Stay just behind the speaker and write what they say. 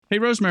Hey,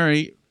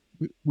 Rosemary,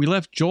 we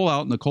left Joel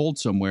out in the cold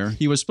somewhere.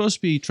 He was supposed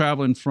to be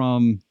traveling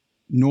from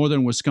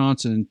northern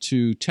Wisconsin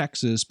to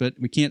Texas, but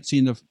we can't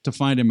seem to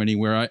find him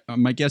anywhere.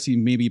 My guess he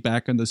may be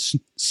back in the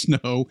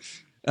snow.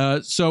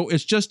 So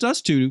it's just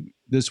us two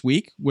this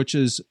week, which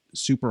is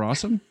super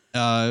awesome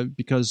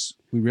because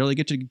we rarely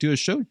get to do a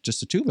show,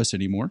 just the two of us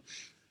anymore.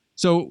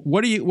 So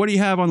what do you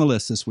have on the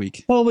list this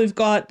week? Well, we've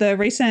got the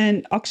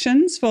recent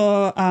auctions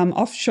for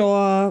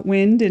offshore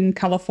wind in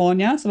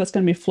California. So it's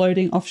going to be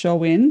floating offshore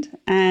wind.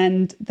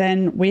 And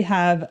then we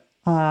have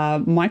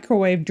a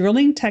microwave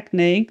drilling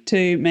technique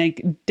to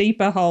make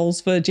deeper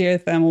holes for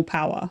geothermal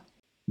power.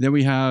 Then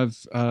we have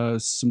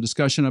some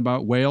discussion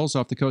about whales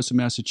off the coast of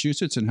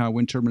Massachusetts and how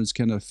wind turbines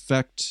can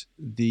affect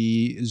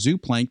the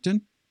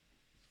zooplankton.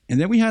 And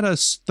then we had a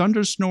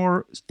thunder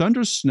snow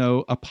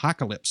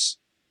apocalypse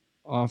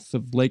off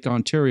of Lake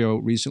Ontario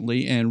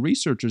recently, and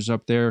researchers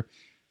up there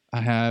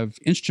have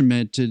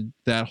instrumented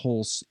that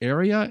whole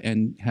area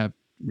and have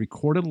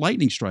recorded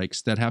lightning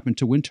strikes that happened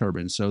to wind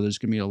turbines. So there's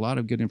going to be a lot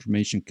of good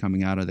information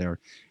coming out of there.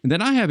 And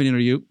then I have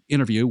an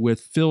interview with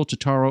Phil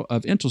Totaro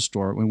of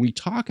Intelstor when we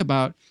talk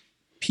about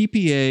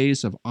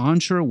PPAs of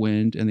onshore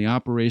wind and the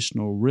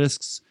operational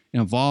risks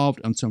involved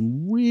on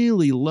some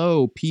really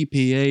low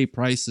PPA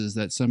prices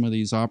that some of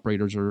these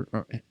operators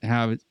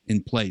have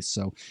in place.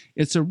 So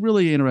it's a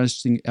really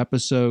interesting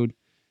episode.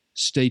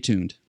 Stay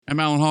tuned. I'm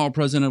Alan Hall,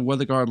 president of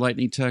WeatherGuard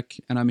Lightning Tech,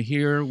 and I'm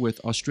here with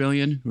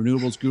Australian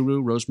renewables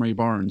guru Rosemary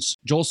Barnes.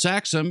 Joel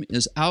Saxum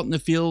is out in the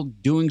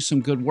field doing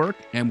some good work,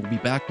 and we'll be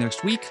back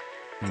next week.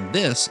 And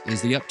this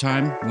is the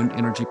Uptime Wind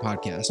Energy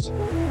Podcast.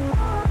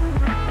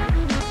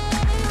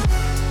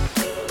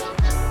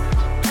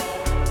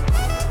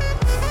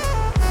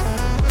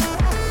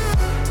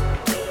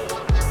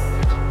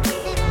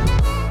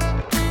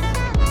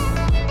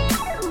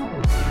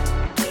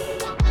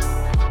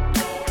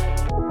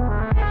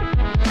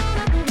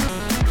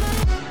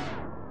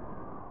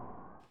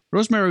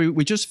 Rosemary,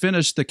 we just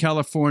finished the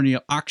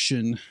California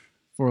auction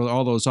for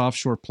all those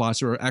offshore plots.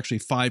 There were actually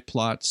 5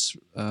 plots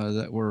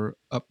that were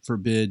up for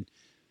bid.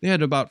 They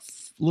had about a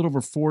little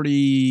over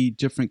 40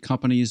 different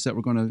companies that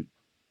were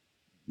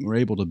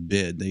able to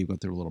bid. They went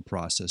through a little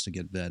process to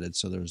get vetted.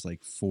 So there was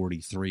like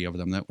 43 of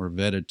them that were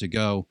vetted to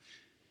go.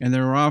 And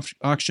they were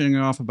auctioning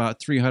off about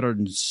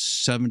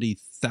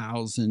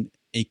 370,000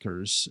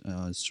 acres,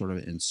 sort of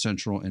in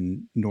central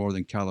and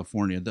northern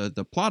California.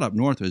 The plot up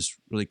north is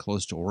really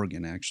close to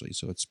Oregon, actually,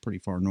 so it's pretty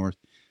far north.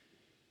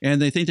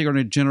 And they think they're going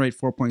to generate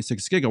 4.6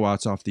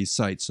 gigawatts off these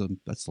sites, so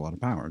that's a lot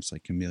of power. It's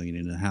like 1.5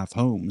 million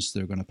homes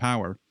they're going to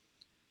power.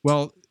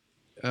 Well,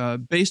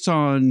 based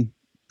on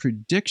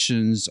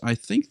predictions, I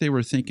think they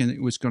were thinking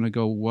it was going to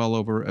go well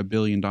over $1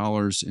 billion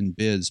in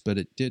bids, but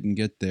it didn't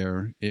get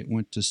there. It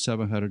went to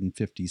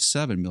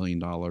 $757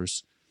 million,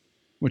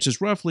 which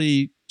is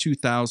roughly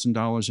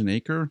 $2,000 an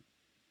acre.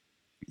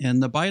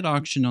 And the bite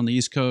auction on the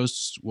East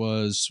Coast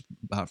was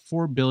about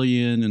 $4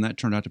 billion, and that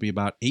turned out to be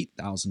about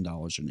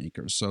 $8,000 an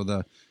acre. So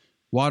the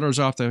waters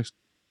off the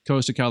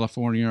coast of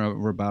California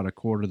were about a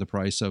quarter the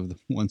price of the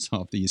ones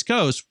off the East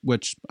Coast,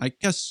 which I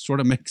guess sort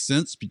of makes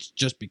sense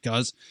just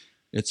because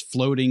it's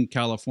floating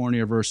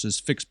California versus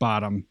fixed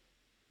bottom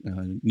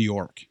New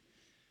York.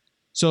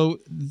 So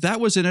that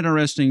was an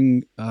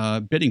interesting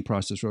bidding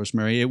process,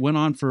 Rosemary. It went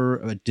on for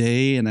a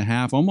day and a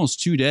half,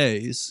 almost 2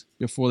 days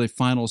before they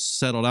finally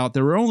settled out.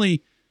 There were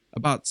only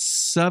about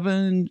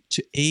 7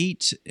 to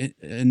 8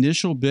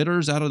 initial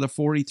bidders out of the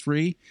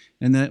 43,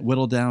 and then it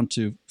whittled down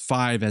to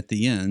 5 at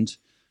the end.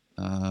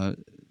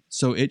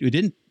 So it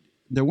didn't.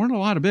 There weren't a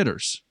lot of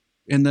bidders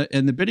in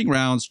the bidding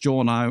rounds.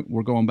 Joel and I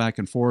were going back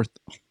and forth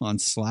on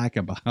Slack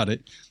about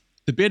it.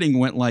 The bidding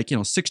went like,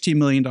 $16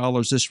 million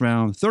this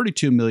round,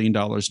 $32 million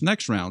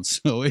next round.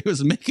 So it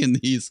was making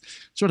these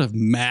sort of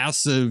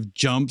massive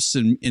jumps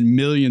in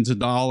millions of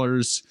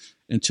dollars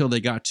until they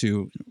got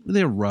to,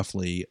 they're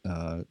roughly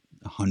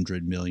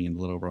 100 million, a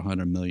little over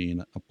 100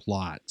 million a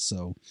plot.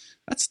 So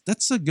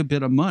that's a good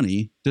bit of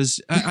money.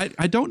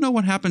 I don't know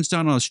what happens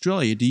down in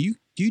Australia. Do you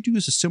do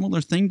a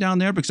similar thing down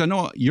there? Because I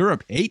know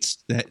Europe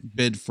hates that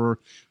bid for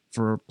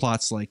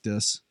plots like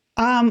this.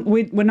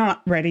 We're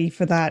not ready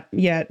for that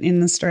yet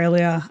in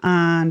Australia,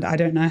 and I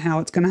don't know how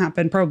it's going to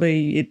happen.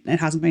 Probably it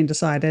hasn't been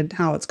decided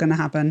how it's going to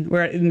happen.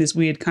 We're in this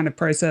weird kind of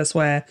process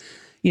where,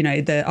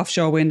 the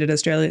offshore wind in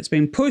Australia, it's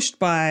been pushed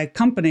by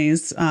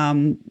companies,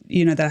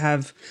 that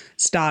have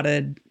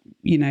started,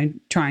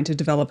 trying to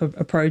develop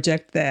a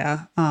project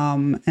there.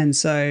 And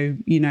so,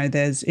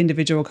 there's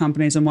individual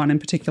companies, and one in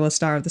particular,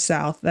 Star of the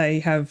South, they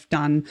have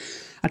done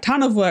a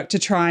ton of work to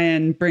try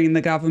and bring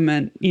the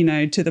government,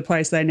 to the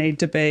place they need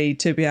to be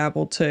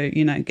able to,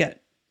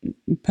 get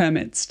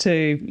permits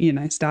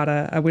to, start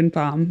a wind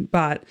farm,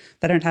 but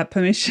they don't have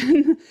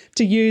permission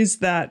to use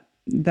that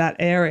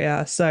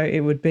area. So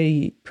it would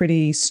be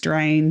pretty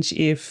strange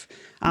if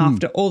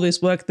after all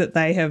this work that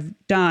they have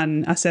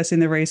done, assessing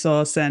the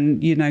resource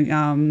and,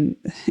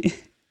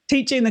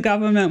 teaching the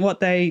government what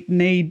they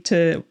need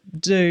to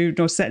do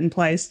or set in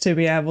place to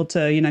be able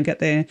to, get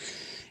their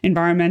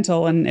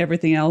environmental and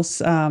everything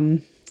else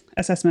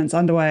assessments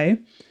underway,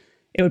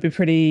 it would be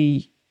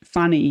pretty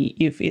funny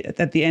if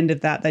at the end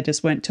of that they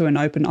just went to an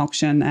open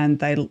auction and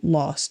they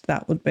lost.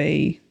 That would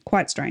be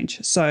quite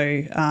strange.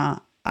 So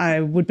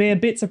I would be a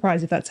bit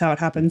surprised if that's how it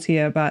happens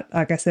here, but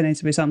I guess there needs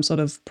to be some sort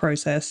of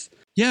process.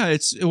 Yeah,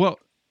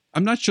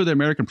 I'm not sure the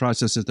American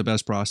process is the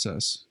best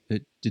process.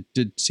 It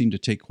did seem to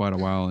take quite a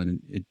while,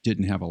 and it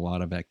didn't have a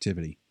lot of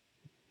activity.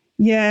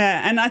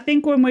 Yeah, and I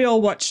think when we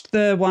all watched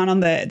the one on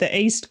the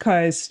East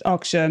Coast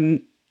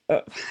auction,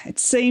 it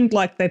seemed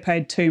like they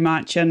paid too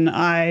much. And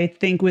I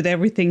think with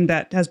everything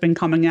that has been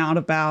coming out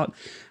about,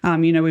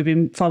 we've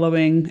been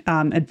following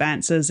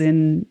advances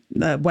in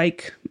the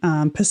wake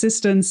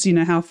persistence,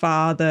 how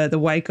far the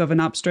wake of an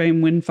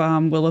upstream wind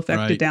farm will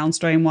affect a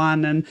downstream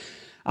one. And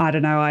I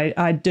don't know,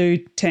 I do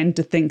tend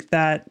to think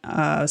that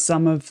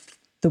some of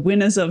the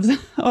winners of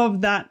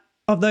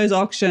those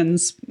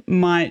auctions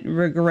might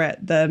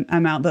regret the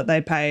amount that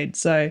they paid.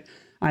 So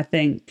I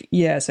think,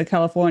 so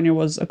California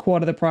was a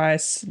quarter the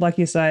price. Like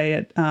you say,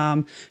 it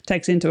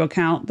takes into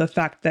account the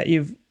fact that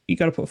you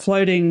got to put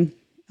floating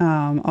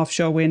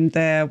offshore wind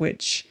there,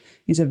 which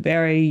is a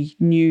very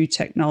new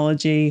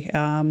technology,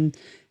 and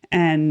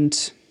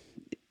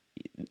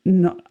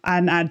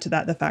add to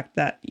that the fact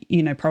that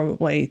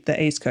probably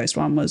the East Coast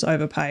one was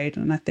overpaid,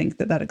 and I think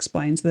that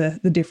explains the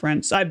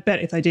difference. I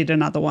bet if they did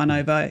another one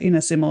over in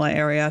a similar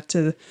area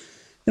to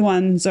the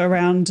ones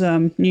around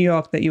New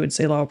York, that you would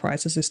see lower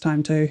prices this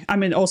time too. I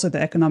mean, also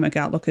the economic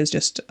outlook is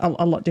just a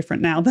lot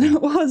different now than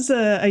it was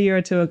a year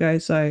or two ago.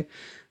 So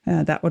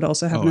that would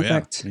also have an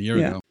effect. A year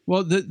ago.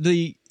 Well,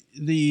 the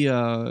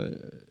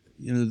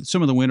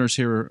some of the winners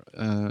here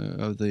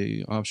of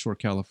the offshore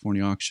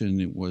California auction,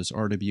 it was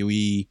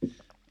RWE,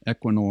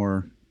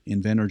 Equinor,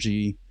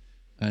 Invenergy,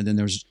 and then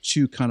there's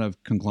two kind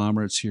of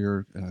conglomerates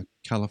here,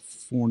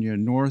 California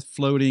North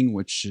Floating,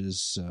 which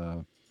is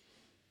I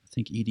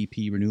think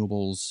EDP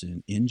Renewables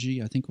and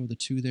Engie, I think were the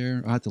two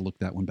there. I'll have to look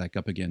that one back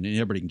up again. And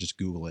everybody can just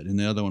Google it. And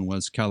the other one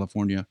was Central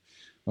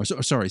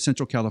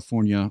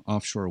California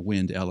Offshore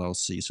Wind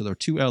LLC. So there are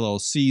two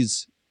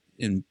LLCs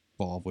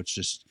involved, which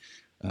just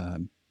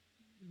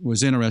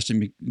was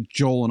interesting.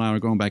 Joel and I were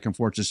going back and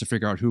forth just to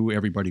figure out who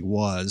everybody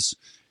was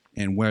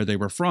and where they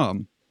were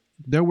from.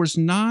 There was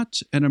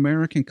not an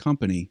American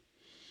company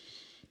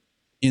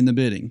in the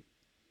bidding,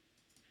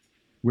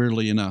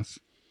 weirdly enough.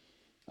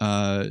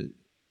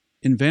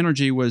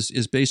 Invenergy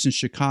is based in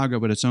Chicago,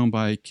 but it's owned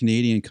by a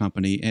Canadian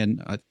company,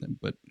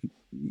 but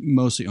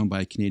mostly owned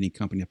by a Canadian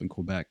company up in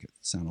Quebec, it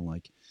sounded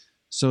like.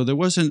 So there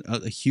wasn't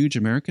a huge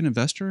American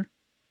investor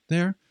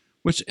there,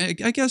 which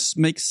I guess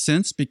makes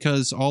sense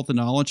because all the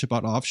knowledge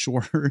about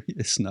offshore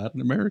is not in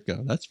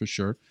America, that's for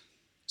sure.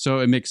 So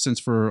it makes sense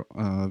for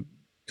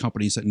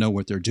companies that know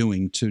what they're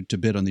doing to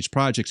bid on these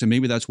projects. And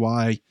maybe that's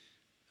why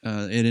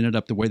it ended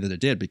up the way that it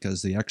did,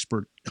 because the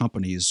expert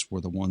companies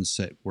were the ones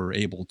that were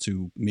able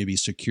to maybe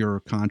secure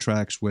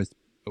contracts with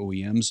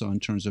OEMs on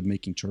terms of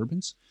making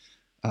turbines.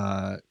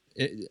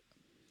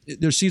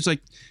 There seems like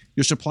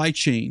your supply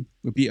chain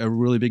would be a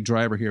really big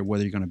driver here,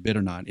 whether you're going to bid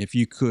or not. If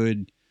you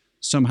could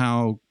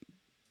somehow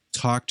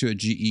talk to a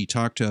GE,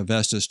 talk to a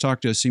Vestas,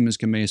 talk to a Siemens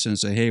Gamesa and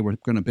say, hey, we're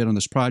going to bid on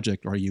this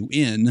project. Are you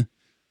in?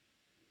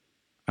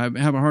 I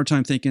have a hard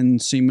time thinking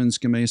Siemens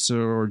Gamesa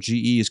or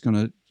GE is going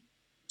to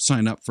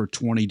sign up for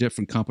 20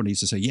 different companies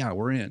to say, yeah,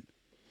 we're in.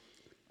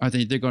 I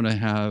think they're going to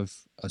have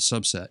a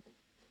subset.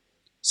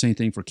 Same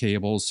thing for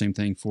cables, same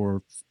thing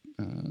for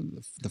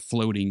the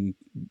floating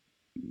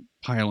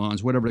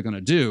pylons, whatever they're going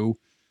to do.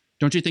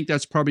 Don't you think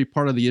that's probably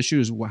part of the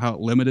issue, is how it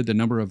limited the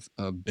number of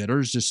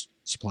bidders, just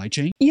supply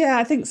chain? Yeah,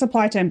 I think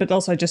supply chain, but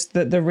also just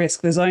the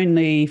risk. There's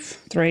only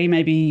 3,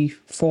 maybe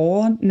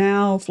 4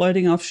 now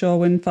floating offshore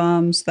wind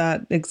farms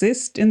that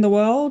exist in the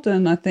world.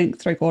 And I think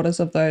 3/4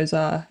 of those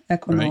are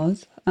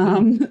Equinor's.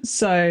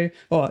 Right.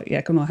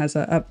 Equinor has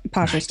a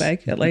partial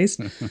stake at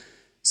least.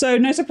 So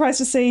no surprise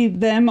to see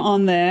them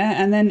on there.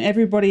 And then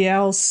everybody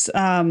else,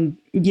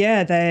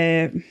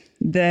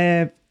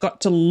 they've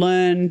got to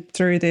learn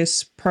through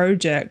this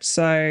project.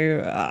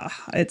 So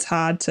it's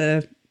hard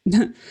to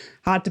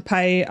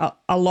pay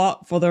a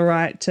lot for the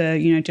right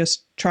to,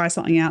 just try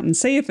something out and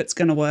see if it's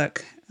going to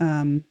work.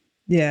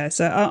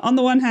 So on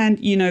the one hand,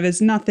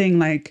 there's nothing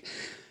like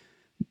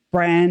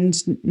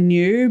brand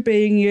new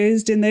being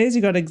used in these.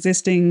 You've got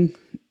existing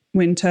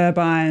wind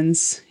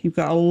turbines. You've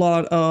got a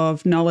lot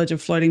of knowledge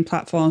of floating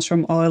platforms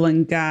from oil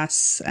and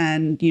gas,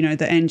 and,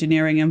 the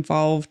engineering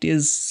involved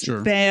is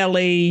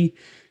fairly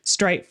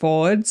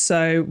straightforward.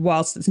 So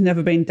whilst it's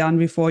never been done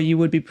before, you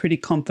would be pretty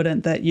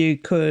confident that you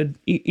could,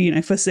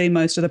 foresee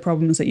most of the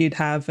problems that you'd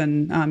have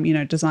and,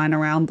 design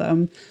around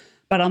them.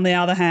 But on the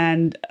other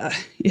hand,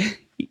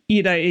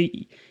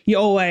 you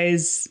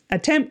always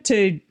attempt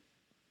to,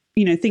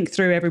 think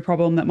through every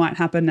problem that might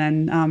happen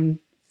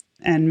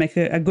and make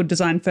a good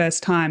design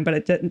first time,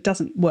 but it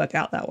doesn't work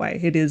out that way.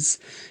 It is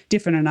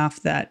different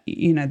enough that,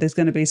 there's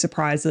going to be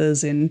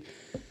surprises in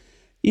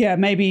yeah,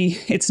 maybe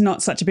it's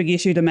not such a big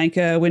issue to make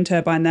a wind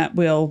turbine that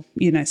will,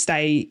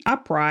 stay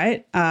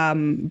upright,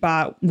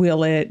 but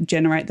will it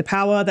generate the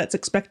power that's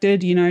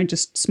expected?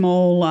 Just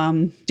small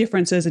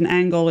differences in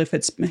angle. If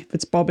it's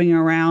bobbing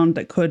around,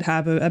 it could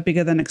have a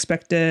bigger than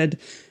expected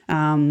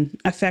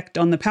effect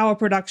on the power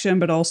production,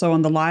 but also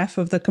on the life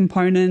of the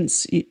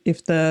components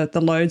if the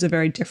loads are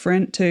very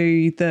different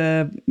to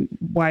the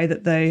way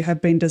that they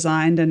have been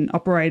designed and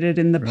operated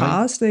in the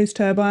past, these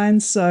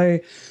turbines. So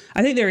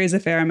I think there is a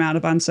fair amount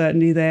of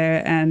uncertainty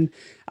there, and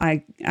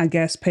I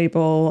guess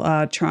people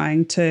are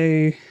trying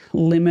to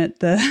limit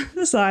the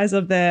size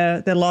of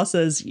their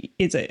losses.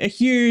 It's a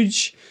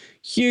huge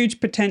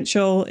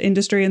potential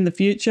industry in the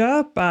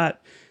future,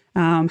 but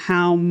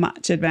how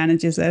much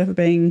advantage is there for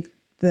being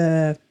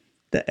the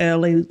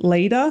early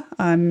leader?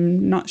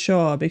 I'm not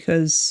sure,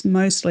 because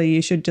mostly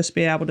you should just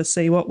be able to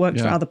see what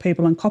works for other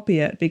people and copy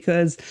it,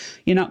 because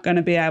you're not going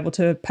to be able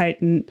to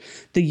patent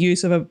the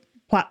use of a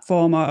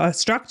platform or a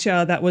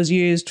structure that was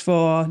used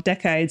for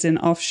decades in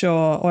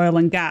offshore oil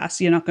and gas.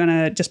 You're not going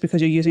to, just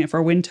because you're using it for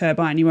a wind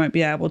turbine, you won't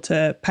be able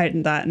to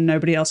patent that, and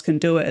nobody else can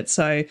do it.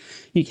 So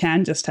you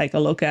can just take a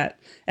look at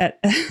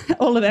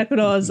all of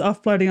Ecuador's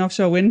floating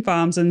offshore wind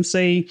farms and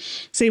see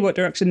what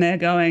direction they're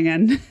going,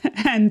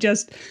 and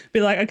just be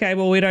like, okay,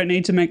 well, we don't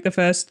need to make the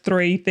first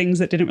three things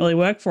that didn't really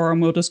work for them.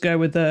 We'll just go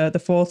with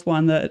the fourth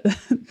one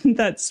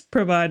that's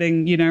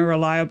providing,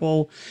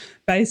 reliable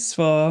base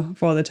for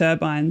the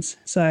turbines.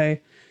 So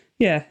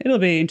yeah, it'll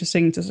be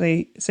interesting to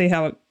see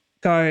how it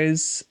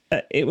goes.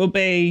 It will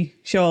be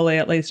surely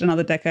at least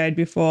another decade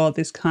before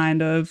this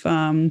kind of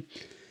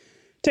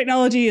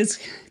technology is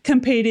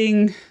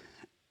competing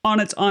on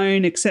its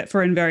own, except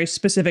for in very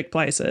specific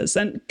places.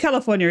 And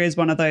California is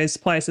one of those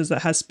places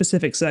that has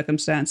specific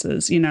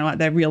circumstances, like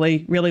they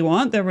really, really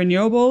want their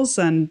renewables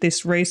and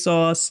this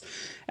resource.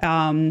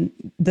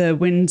 The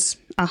winds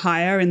are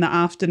higher in the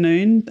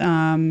afternoon,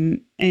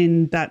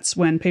 and that's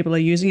when people are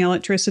using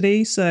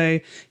electricity. So,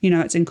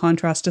 it's in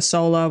contrast to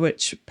solar,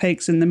 which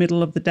peaks in the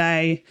middle of the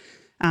day.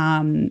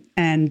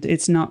 And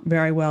it's not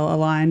very well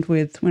aligned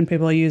with when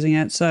people are using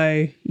it.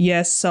 So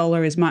yes,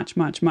 solar is much,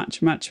 much,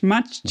 much, much,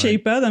 much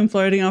cheaper than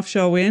floating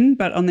offshore wind.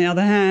 But on the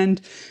other hand,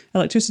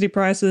 electricity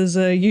prices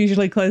are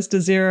usually close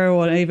to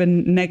zero or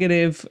even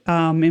negative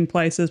in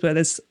places where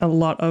there's a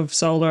lot of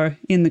solar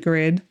in the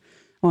grid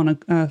on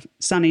a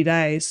sunny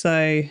day.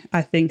 So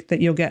I think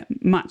that you'll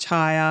get much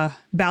higher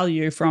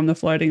value from the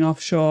floating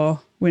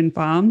offshore wind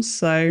farms.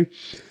 So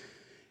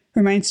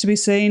remains to be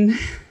seen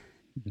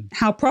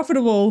how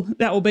profitable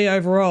that will be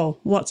overall.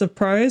 Lots of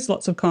pros,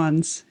 lots of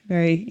cons.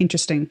 Very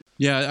interesting.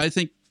 Yeah, I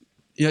think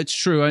it's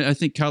true. I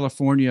think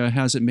California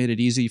hasn't made it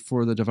easy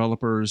for the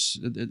developers.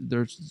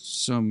 There's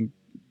some,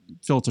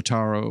 Phil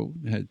Totaro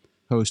had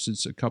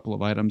posted a couple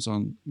of items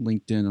on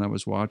LinkedIn and I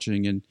was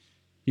watching, and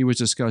he was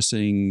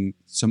discussing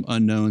some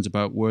unknowns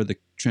about where the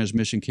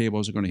transmission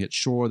cables are going to hit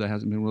shore that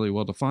hasn't been really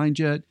well defined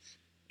yet,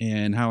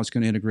 and how it's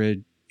going to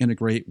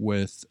integrate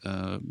with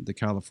the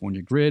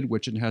California grid,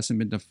 which it hasn't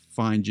been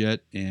defined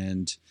yet,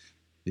 and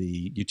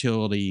the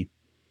utility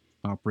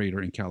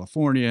operator in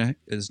California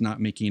is not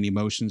making any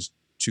motions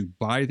to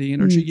buy the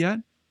energy yet.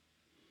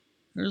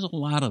 There's a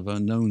lot of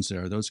unknowns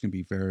there. Those can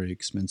be very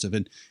expensive.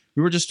 And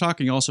we were just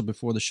talking also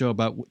before the show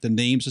about the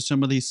names of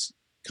some of these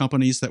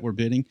companies that were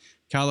bidding.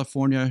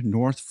 California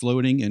North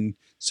Floating and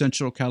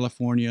Central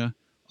California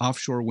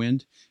Offshore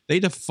Wind. They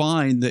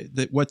defined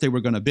that what they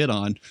were going to bid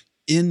on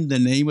in the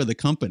name of the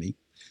company.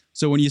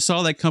 So when you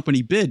saw that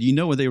company bid, you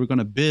know whether they were going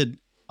to bid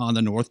on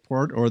the north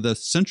part or the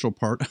central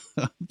part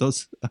of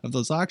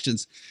those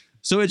auctions.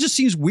 So it just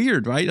seems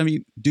weird, right? I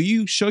mean, do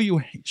you show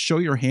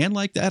your hand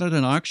like that at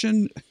an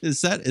auction?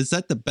 Is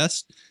that the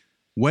best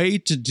way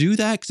to do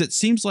that? Because it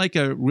seems like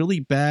a really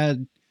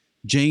bad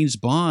James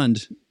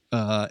Bond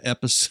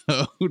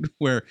episode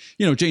where,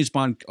 James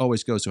Bond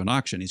always goes to an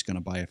auction. He's going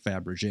to buy a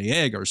Fabergé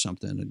egg or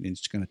something, and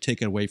he's going to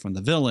take it away from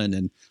the villain.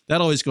 And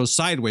that always goes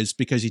sideways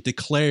because he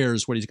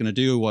declares what he's going to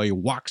do while he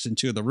walks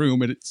into the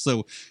room. And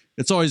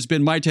it's always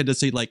been my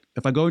tendency, like,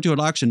 if I go into an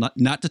auction,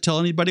 not to tell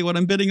anybody what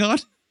I'm bidding on.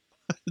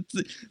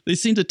 They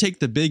seem to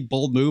take the big,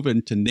 bold move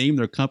and to name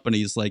their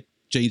companies like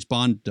James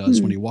Bond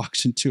does when he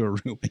walks into a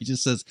room. He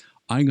just says,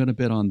 I'm going to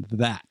bid on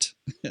that,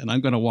 and I'm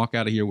going to walk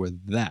out of here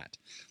with that.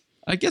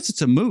 I guess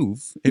it's a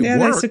move. It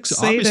worked. They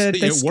succeeded. Obviously,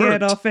 they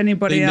scared off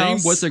anybody else. They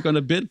named what they're going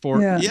to bid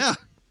for. Yeah.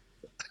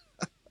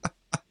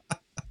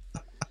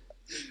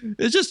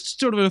 It's just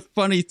sort of a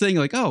funny thing.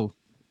 Like, oh,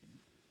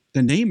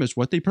 the name is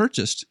what they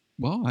purchased.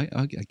 Well,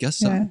 I guess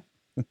so.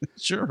 Yeah.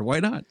 Sure. Why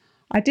not?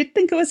 I did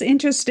think it was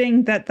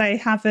interesting that they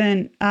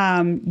haven't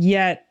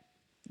yet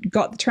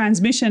got the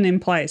transmission in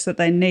place that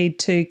they need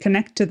to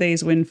connect to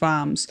these wind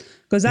farms,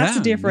 because that's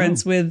the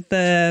difference with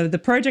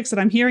the projects that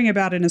I'm hearing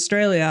about in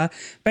Australia.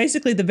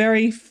 Basically, the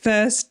very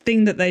first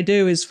thing that they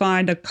do is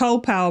find a coal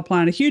power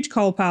plant, a huge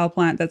coal power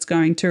plant that's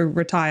going to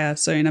retire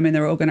soon. I mean,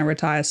 they're all going to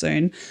retire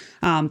soon.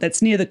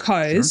 That's near the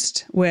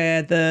coast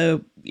where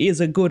the is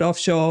a good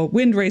offshore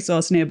wind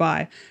resource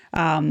nearby.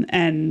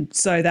 And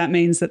so that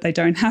means that they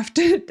don't have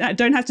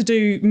to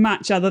do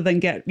much other than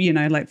get,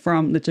 like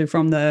from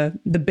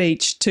the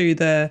beach to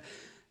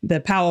the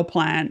power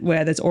plant,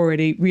 where there's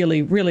already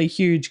really, really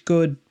huge,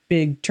 good,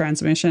 big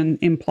transmission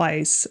in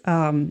place.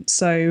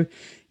 So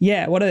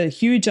yeah, what a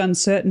huge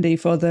uncertainty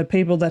for the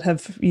people that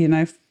have,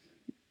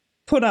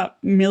 put up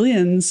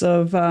millions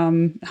of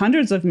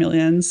hundreds of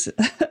millions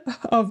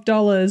of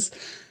dollars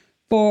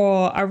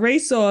for a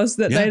resource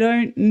that they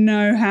don't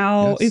know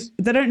how, if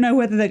they don't know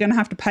whether they're going to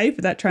have to pay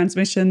for that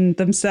transmission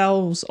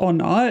themselves or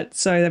not.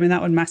 So, I mean,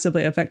 that would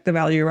massively affect the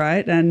value,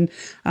 right? And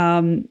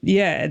and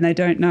they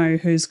don't know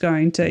who's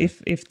going to,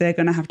 if they're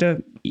going to have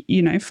to,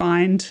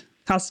 find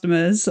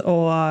customers,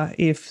 or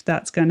if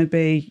that's going to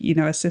be,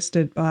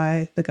 assisted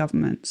by the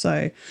government.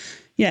 So,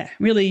 yeah,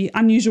 really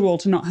unusual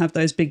to not have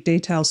those big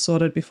details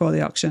sorted before the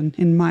auction,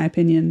 in my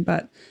opinion.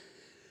 But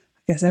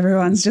I guess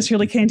everyone's just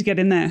really keen to get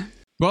in there.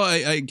 Well,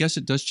 I guess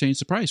it does change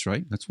the price,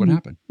 right? That's what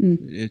happened.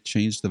 It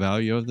changed the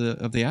value of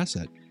the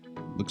asset.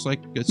 Looks like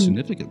it's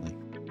significantly.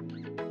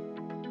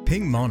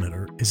 Ping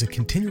Monitor is a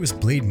continuous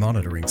blade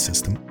monitoring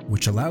system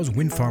which allows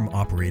wind farm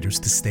operators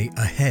to stay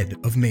ahead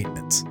of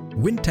maintenance.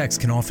 Wind techs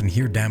can often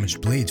hear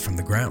damaged blades from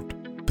the ground,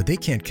 but they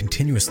can't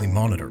continuously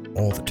monitor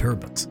all the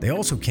turbines. They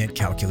also can't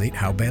calculate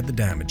how bad the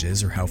damage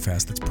is or how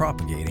fast it's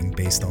propagating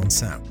based on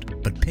sound,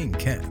 but Ping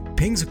can.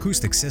 Ping's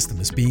acoustic system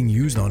is being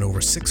used on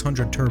over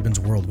 600 turbines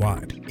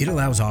worldwide. It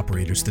allows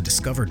operators to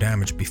discover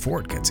damage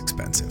before it gets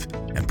expensive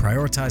and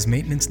prioritize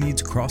maintenance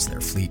needs across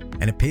their fleet,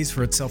 and it pays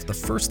for itself the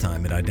first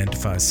time it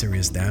identifies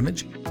serious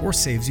damage or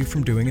saves you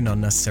from doing an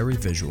unnecessary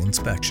visual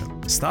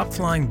inspection. Stop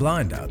flying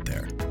blind out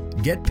there.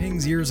 Get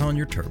Ping's ears on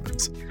your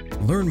turbines.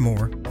 Learn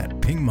more at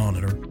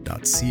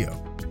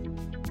pingmonitor.co.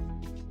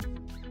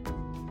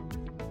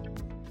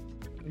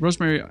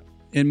 Rosemary,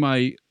 in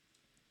my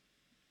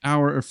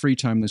hour of free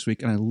time this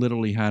week, and I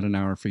literally had an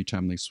hour of free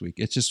time this week.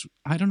 It's just,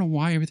 I don't know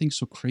why everything's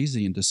so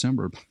crazy in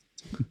December.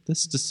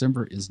 This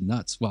December is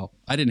nuts. Well,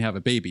 I didn't have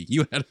a baby.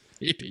 You had a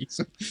baby.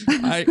 So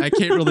I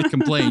can't really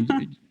complain.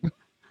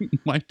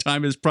 My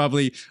time is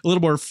probably a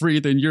little more free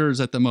than yours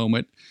at the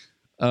moment.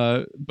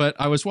 But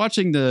I was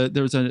watching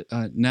there's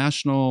a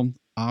national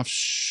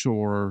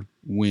offshore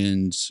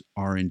wind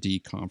R&D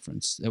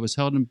conference that was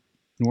held in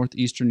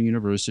Northeastern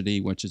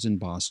University, which is in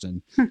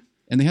Boston.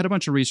 And they had a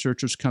bunch of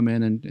researchers come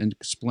in and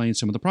explain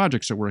some of the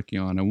projects they're working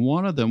on. And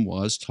one of them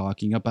was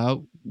talking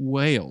about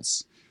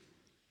whales.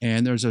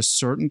 And there's a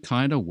certain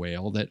kind of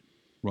whale that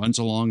runs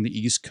along the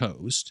East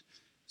Coast.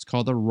 It's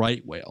called the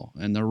right whale.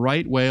 And the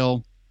right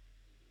whale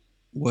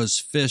was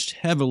fished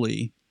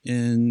heavily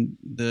in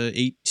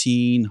the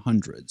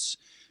 1800s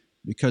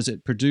because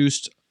it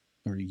produced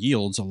or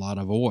yields a lot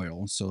of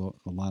oil. So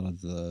a lot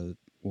of the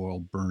oil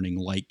burning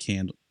light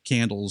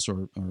candles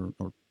or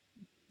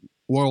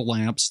oil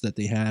lamps that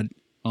they had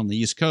on the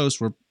East Coast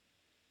were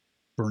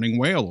burning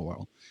whale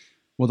oil.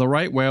 Well, the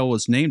right whale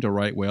was named a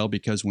right whale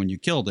because when you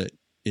killed it,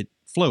 it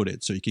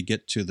floated, so you could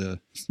get to the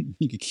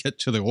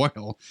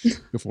oil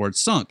before it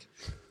sunk.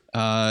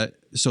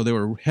 So they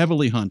were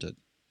heavily hunted,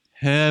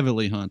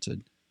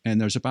 and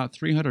there's about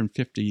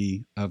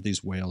 350 of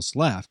these whales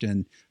left.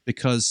 And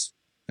because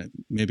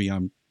maybe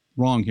I'm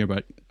wrong here,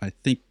 but I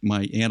think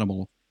my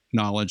animal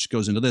knowledge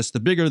goes into this. The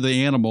bigger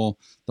the animal,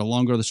 the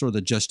longer the sort of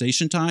the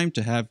gestation time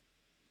to have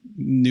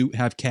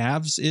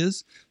calves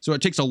is. So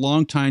it takes a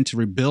long time to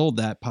rebuild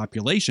that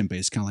population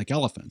base, kind of like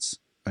elephants,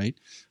 right?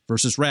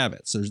 Versus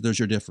rabbits. There's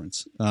your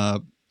difference.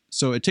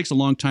 So it takes a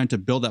long time to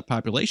build that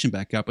population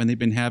back up. And they've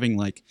been having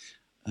like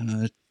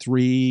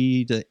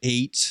 3 to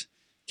 8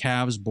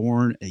 calves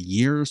born a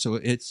year. So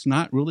it's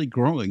not really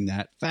growing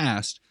that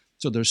fast.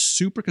 So they're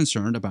super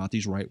concerned about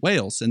these right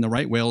whales. And the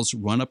right whales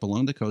run up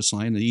along the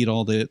coastline and eat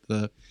all the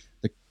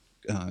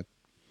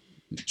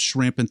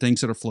shrimp and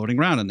things that are floating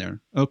around in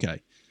there.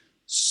 Okay.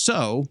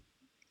 So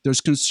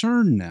there's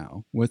concern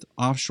now with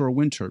offshore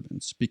wind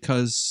turbines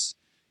because,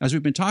 as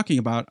we've been talking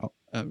about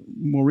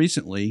more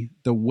recently,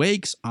 the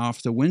wakes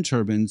off the wind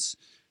turbines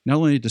not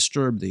only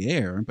disturb the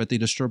air, but they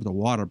disturb the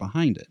water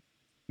behind it.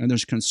 And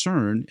there's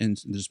concern,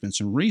 and there's been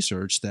some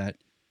research that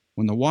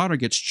when the water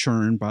gets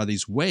churned by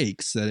these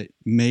wakes, that it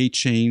may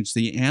change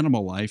the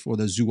animal life or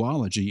the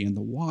zoology in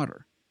the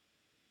water.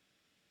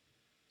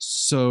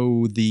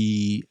 So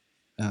the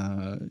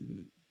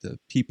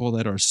people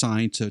that are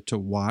assigned to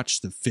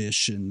watch the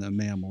fish and the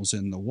mammals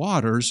in the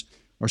waters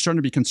are starting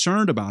to be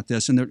concerned about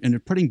this, and they're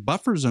putting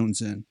buffer zones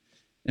in.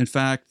 In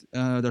fact,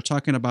 they're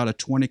talking about a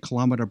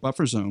 20-kilometer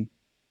buffer zone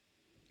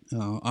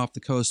off the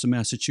coast of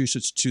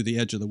Massachusetts to the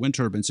edge of the wind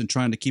turbines and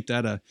trying to keep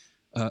that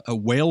a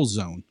whale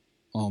zone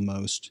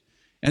almost.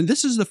 And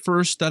this is the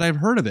first that I've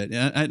heard of it.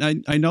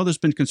 And I know there's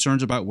been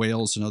concerns about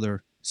whales and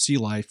other sea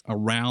life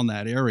around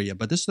that area,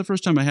 but this is the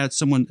first time I had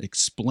someone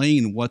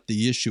explain what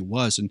the issue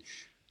was. And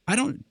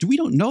we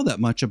don't know that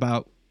much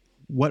about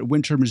what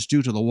wind turbines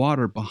do to the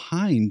water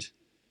behind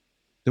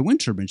the wind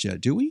turbines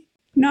yet, do we?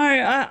 No,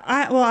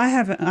 I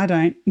haven't. I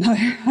don't know.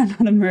 I'm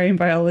not a marine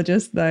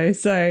biologist though.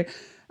 So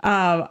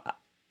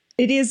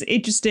It is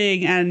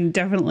interesting, and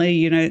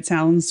definitely, it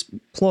sounds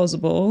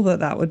plausible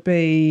that would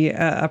be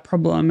a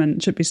problem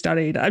and should be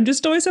studied. I'm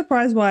just always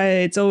surprised why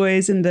it's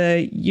always in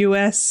the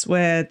US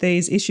where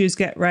these issues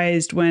get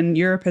raised when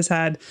Europe has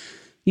had,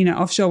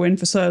 offshore wind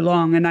for so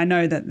long. And I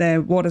know that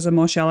their waters are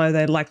more shallow.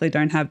 They likely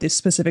don't have this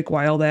specific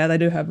whale there. They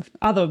do have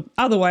other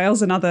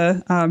whales and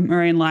other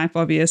marine life,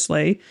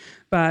 obviously.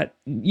 But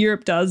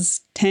Europe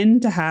does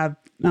tend to have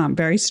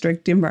very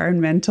strict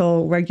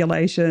environmental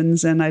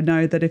regulations, and I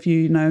know that if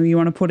you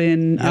want to put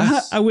in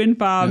a wind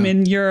farm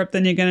in Europe,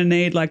 then you're going to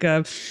need like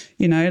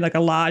a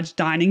large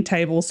dining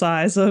table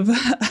size of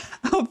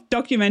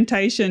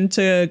documentation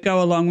to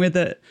go along with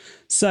it.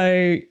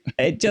 So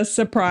it just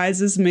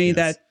surprises me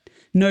that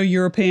no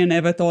European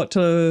ever thought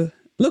to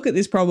look at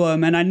this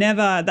problem. And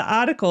the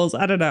articles,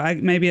 I don't know,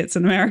 maybe it's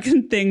an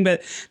American thing,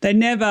 but they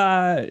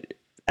never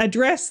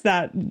address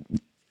that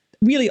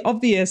really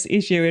obvious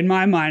issue in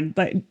my mind.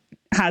 Like,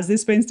 has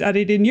this been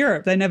studied in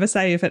Europe? They never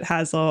say if it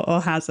has or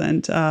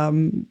hasn't.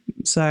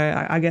 So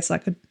I guess I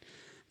could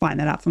find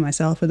that out for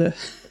myself with a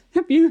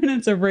few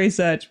minutes of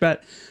research,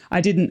 but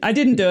I didn't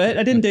do it.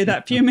 I didn't do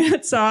that few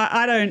minutes. So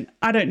I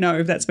don't know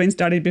if that's been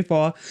studied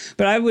before,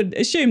 but I would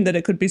assume that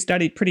it could be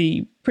studied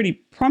pretty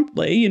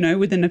promptly,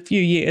 within a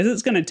few years.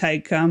 It's going to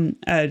take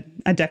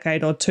a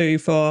decade or two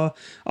for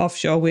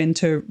offshore wind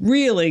to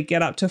really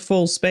get up to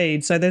full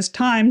speed. So there's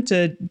time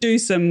to do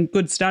some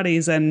good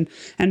studies and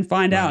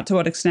find out to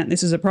what extent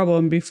this is a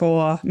problem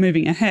before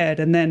moving ahead.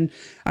 And then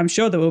I'm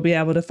sure that we'll be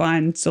able to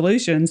find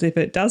solutions if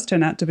it does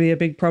turn out to be a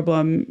big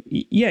problem.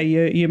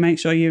 You make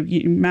sure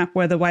you map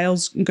where the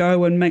whales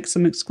go and make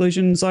some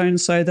exclusion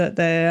zones so that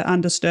they're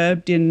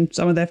undisturbed in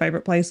some of their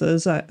favorite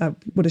places, I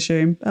would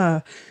assume.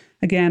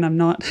 Again, I'm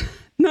not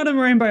a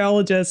marine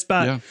biologist,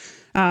 but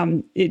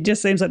it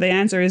just seems like the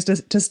answer is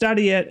to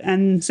study it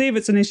and see if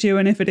it's an issue,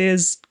 and if it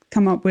is,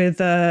 come up with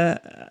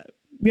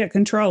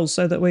controls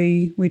so that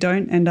we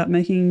don't end up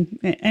making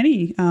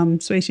any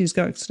species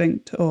go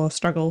extinct or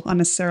struggle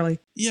unnecessarily.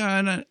 Yeah,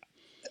 and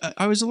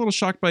I was a little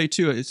shocked by it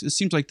too. It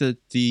seems like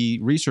the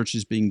research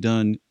is being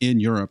done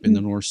in Europe, in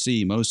the North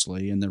Sea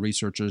mostly, and the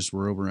researchers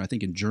were over, I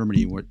think, in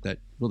Germany, that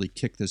really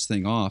kicked this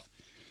thing off.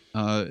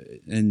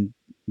 And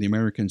the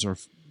Americans are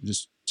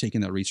just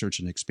taking that research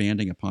and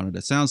expanding upon it,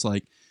 it sounds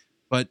like.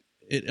 But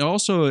it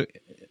also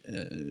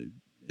the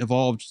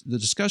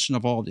discussion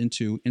evolved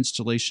into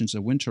installations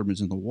of wind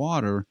turbines in the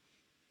water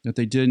that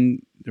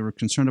they were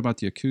concerned about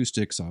the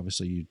acoustics.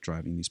 Obviously, you're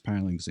driving these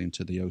pilings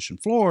into the ocean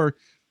floor,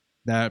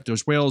 that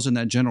there's whales in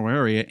that general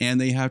area, and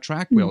they have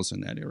track whales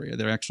in that area.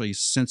 They're actually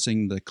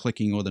sensing the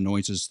clicking or the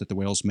noises that the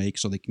whales make,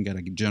 so they can get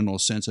a general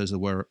sense as to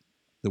where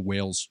the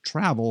whales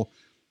travel.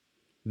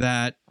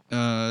 That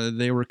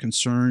they were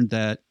concerned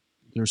that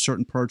there are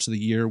certain parts of the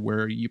year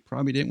where you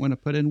probably didn't want to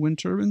put in wind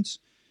turbines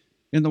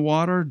in the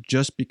water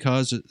just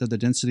because of the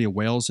density of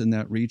whales in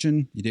that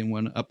region. You didn't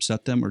want to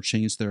upset them or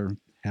change their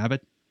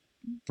habit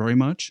very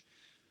much.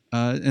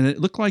 And it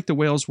looked like the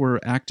whales were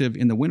active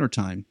in the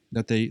wintertime,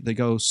 that they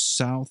go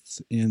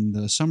south in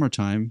the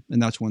summertime,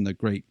 and that's when the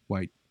great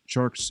white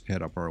sharks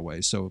head up our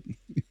way. So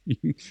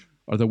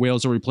or the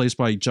whales are replaced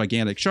by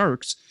gigantic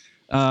sharks,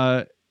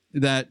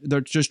 that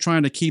they're just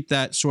trying to keep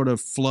that sort of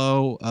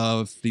flow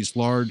of these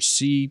large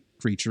sea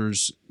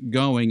creatures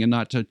going and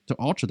not to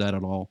alter that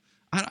at all.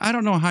 I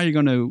don't know how you're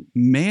going to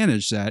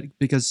manage that,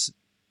 because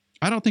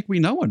I don't think we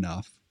know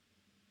enough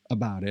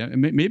about it.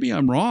 And maybe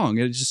I'm wrong.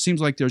 It just seems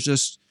like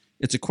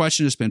it's a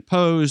question that's been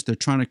posed. They're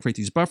trying to create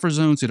these buffer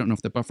zones. They don't know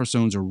if the buffer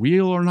zones are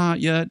real or not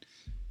yet.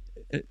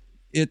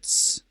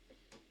 It's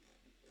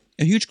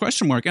a huge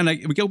question mark. And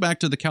we go back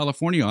to the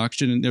California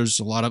auction, and there's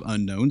a lot of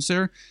unknowns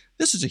there.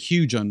 This is a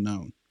huge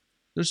unknown.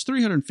 There's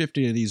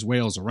 350 of these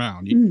whales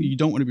around. You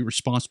don't want to be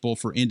responsible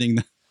for ending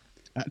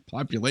that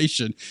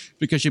population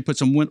because you put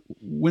some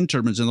wind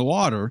turbines in the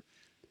water,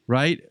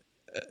 right?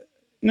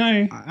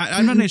 No,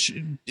 I'm not sure.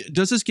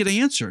 Does this get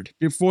answered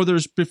before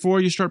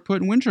you start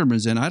putting wind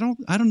turbines in? I don't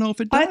know if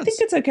it does. I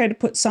think it's okay to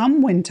put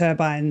some wind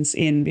turbines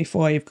in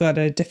before you've got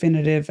a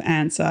definitive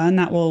answer, and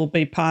that will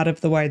be part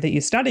of the way that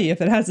you study.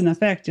 If it has an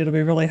effect, it'll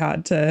be really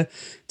hard to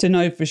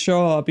know for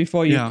sure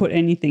before you put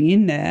anything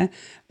in there.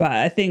 But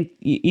I think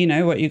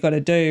what you've got to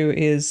do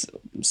is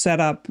set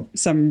up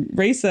some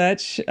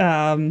research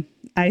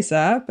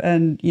ASAP,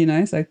 and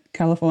so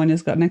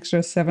California's got an extra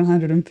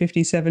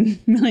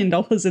 $757 million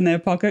in their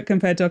pocket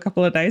compared to a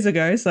couple of days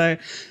ago. So,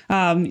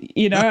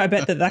 I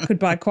bet that could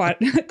buy quite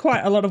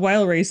a lot of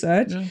whale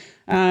research,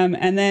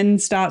 and then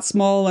start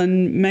small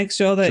and make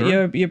sure that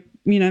you're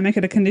make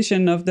it a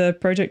condition of the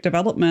project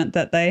development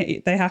that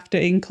they have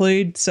to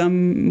include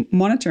some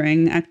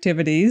monitoring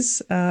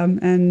activities,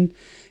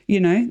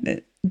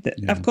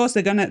 Of course,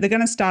 they're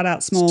gonna start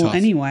out small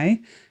anyway.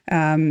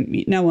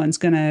 No one's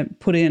gonna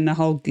put in a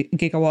whole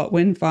gigawatt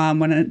wind farm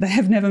when they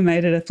have never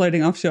made it a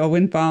floating offshore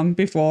wind farm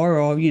before,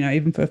 or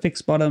even for a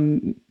fixed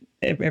bottom.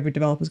 Every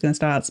developer's going to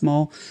start out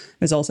small.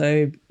 There's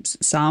also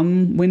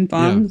some wind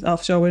farms,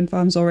 offshore wind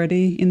farms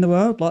already in the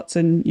world. Lots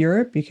in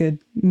Europe. You could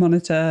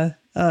monitor,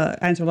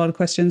 answer a lot of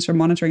questions from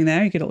monitoring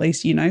there. You could at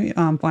least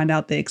find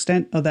out the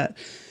extent of that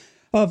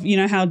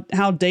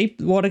how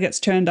deep water gets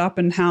churned up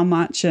and how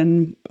much,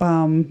 and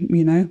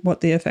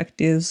what the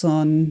effect is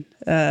on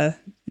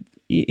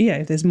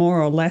if there's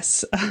more or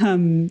less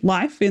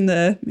life in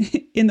the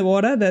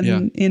water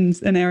than in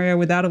an area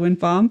without a wind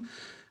farm.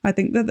 I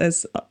think that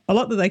there's a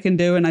lot that they can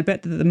do, and I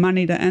bet that the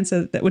money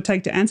that would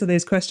take to answer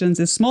these questions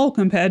is small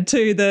compared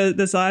to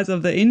the size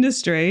of the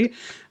industry.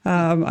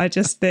 I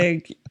just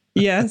think,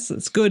 yes,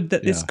 it's good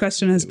that this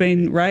question has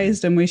been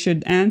raised and we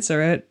should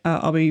answer it.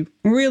 I'll be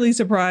really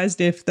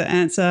surprised if the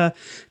answer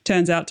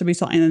turns out to be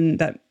something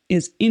that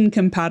is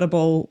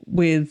incompatible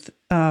with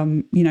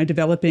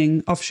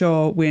developing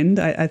offshore wind.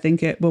 I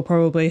think it will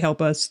probably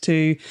help us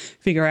to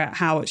figure out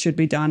how it should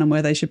be done and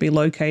where they should be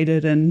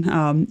located, and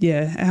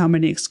how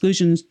many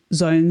exclusion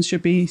zones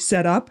should be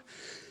set up.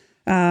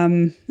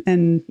 I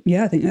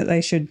think that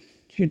they should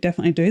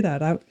definitely do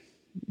that. I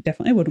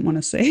definitely wouldn't want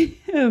to see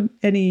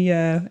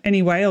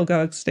any whale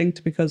go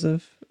extinct because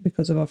of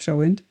offshore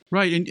wind.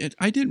 Right, and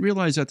I didn't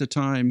realize at the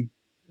time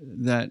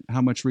that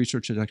how much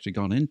research had actually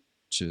gone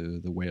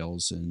into the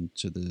whales and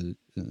to the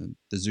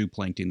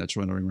zooplankton that's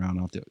running around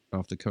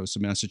off the coast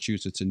of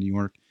Massachusetts and New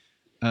York.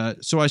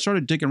 So I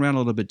started digging around a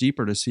little bit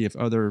deeper to see if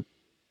other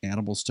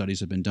animal studies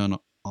have been done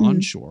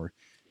onshore.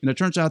 And it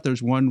turns out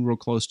there's one real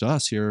close to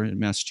us here in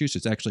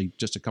Massachusetts, actually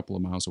just a couple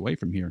of miles away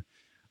from here,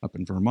 up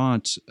in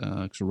Vermont,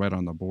 because we're right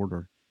on the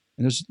border.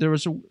 And there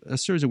was a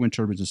series of wind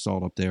turbines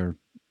installed up there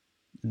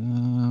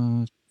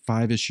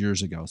 6-ish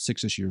years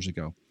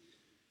ago.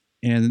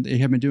 And they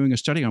have been doing a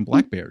study on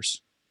black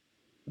bears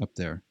up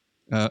there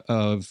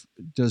of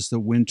does the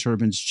wind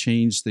turbines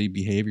change the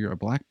behavior of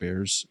black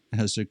bears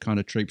as they kind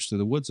of traipse through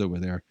the woods over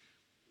there.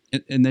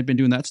 And they've been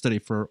doing that study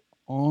for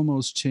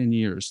almost 10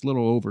 years, a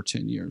little over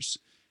 10 years.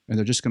 And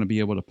they're just going to be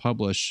able to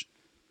publish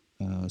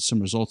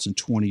some results in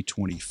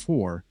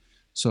 2024.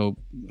 So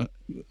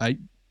I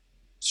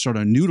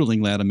started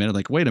noodling that a minute,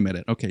 like, wait a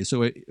minute. Okay,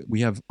 so we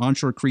have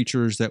onshore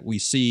creatures that we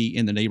see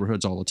in the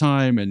neighborhoods all the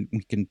time, and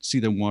we can see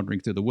them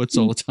wandering through the woods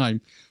all the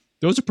time.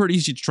 Those are pretty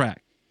easy to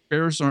track.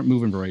 Bears aren't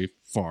moving very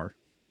far,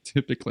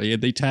 typically,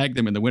 and they tag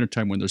them in the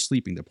wintertime when they're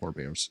sleeping, the poor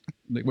bears.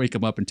 They wake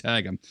them up and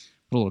tag them,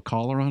 put a little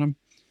collar on them,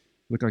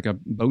 look like a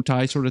bow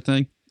tie sort of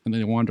thing, and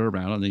they wander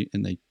around,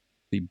 and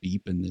they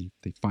beep, and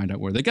they find out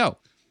where they go.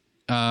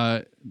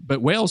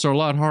 But whales are a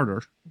lot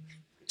harder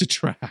to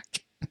track.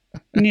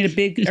 You need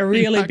a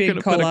really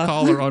big collar. Put a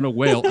collar on a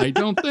whale, I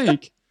don't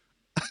think.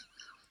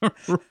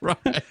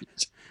 Right.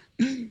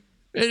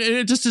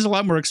 It just is a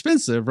lot more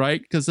expensive,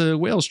 right? Because the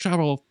whales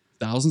travel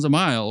thousands of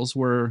miles,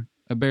 where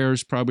a bear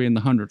is probably in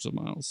the hundreds of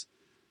miles.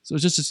 So it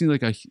just seems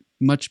like a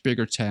much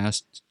bigger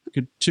task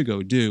to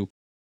go do.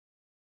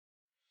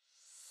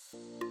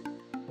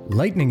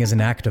 Lightning is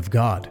an act of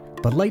God,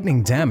 but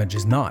lightning damage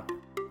is not.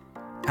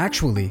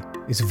 Actually,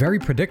 it's very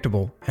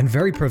predictable and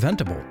very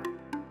preventable.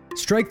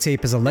 Strike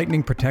Tape is a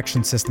lightning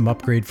protection system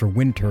upgrade for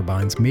wind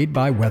turbines made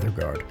by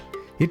WeatherGuard.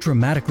 It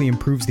dramatically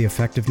improves the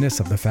effectiveness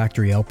of the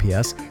factory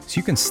LPS, so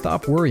you can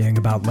stop worrying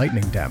about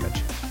lightning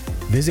damage.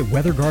 Visit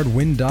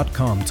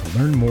weatherguardwind.com to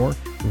learn more,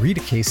 read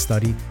a case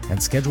study,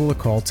 and schedule a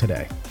call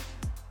today.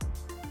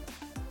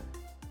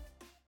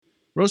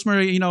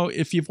 Rosemary,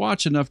 if you've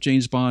watched enough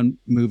James Bond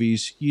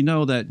movies, you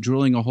know that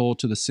drilling a hole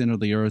to the center of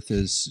the earth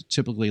is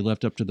typically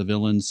left up to the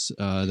villains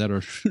that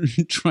are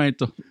trying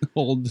to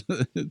hold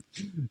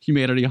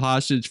humanity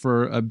hostage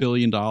for $1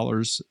 billion.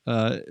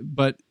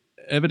 But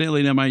evidently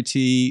at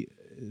MIT,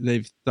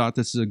 they've thought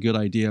this is a good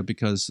idea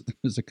because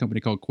there's a company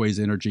called Quaise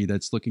Energy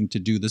that's looking to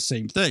do the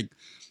same thing.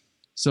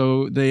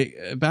 So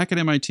back at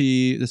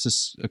MIT, this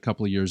is a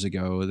couple of years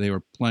ago, they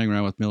were playing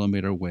around with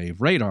millimeter wave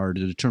radar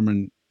to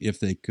determine if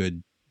they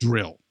could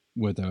drill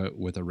with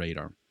a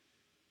radar.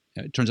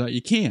 It turns out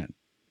you can.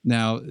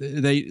 Now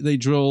they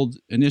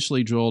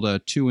initially drilled a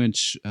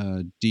 2-inch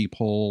deep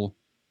hole,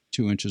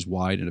 2 inches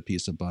wide, and a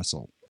piece of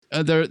bustle.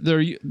 They're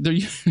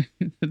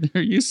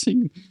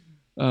using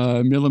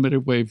millimeter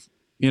wave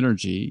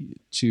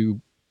energy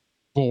to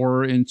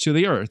bore into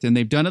the earth, and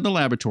they've done it in the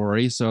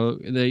laboratory, so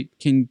they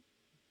can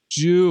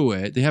do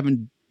it. They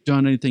haven't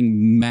done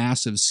anything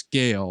massive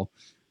scale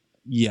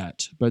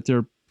yet, but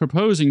they're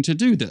proposing to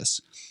do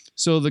this.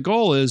 So the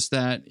goal is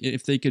that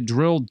if they could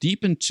drill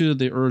deep into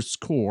the Earth's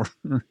core,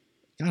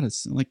 God,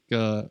 it's like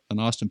an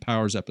Austin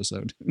Powers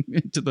episode,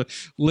 into the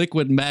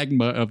liquid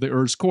magma of the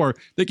Earth's core,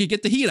 they could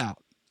get the heat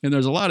out. And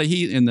there's a lot of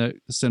heat in the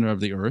center of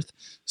the Earth,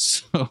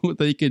 so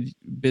they could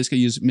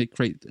basically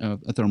create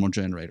a thermal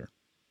generator.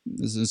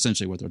 This is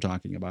essentially what they're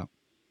talking about.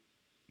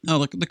 Now,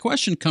 the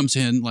question comes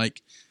in,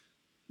 like,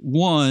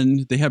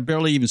 one, they have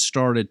barely even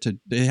started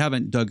they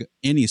haven't dug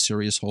any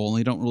serious hole, and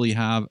they don't really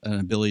have an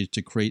ability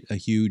to create a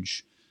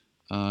huge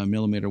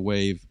millimeter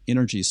wave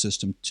energy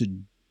system to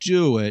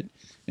do it.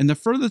 And the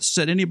furthest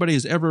that anybody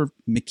has ever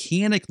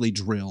mechanically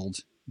drilled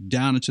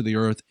down into the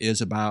earth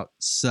is about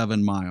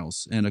 7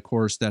 miles. And of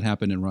course, that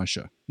happened in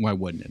Russia. Why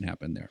wouldn't it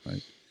happen there,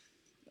 right?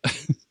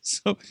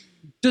 So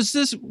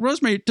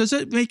Rosemary, does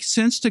it make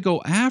sense to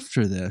go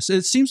after this?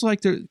 It seems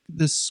like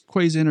this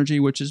Quasi Energy,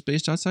 which is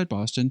based outside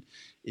Boston,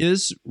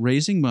 is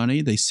raising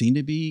money. They seem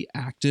to be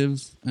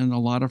active in a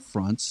lot of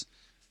fronts.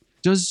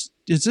 Is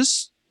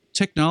this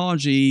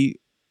technology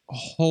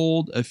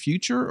hold a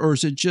future, or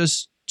is it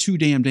just too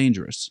damn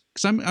dangerous?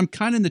 Because I'm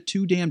kind of in the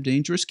too damn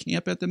dangerous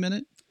camp at the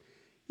minute.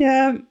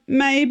 Yeah,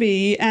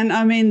 maybe. And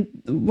I mean,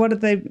 what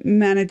have they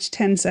managed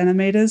 10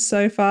 centimeters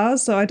so far?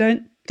 So I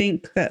don't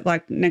think that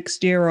like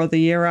next year or the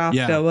year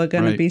after we're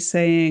going to be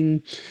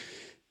seeing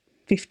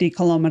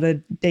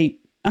 50-kilometer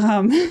deep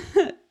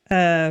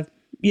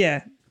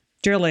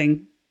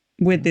drilling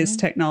with this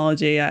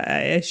technology. I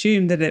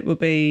assume that it will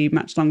be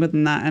much longer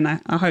than that, and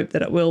I hope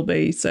that it will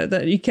be, so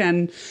that you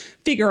can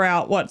figure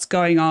out what's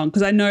going on,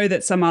 because I know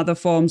that some other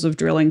forms of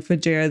drilling for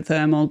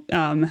geothermal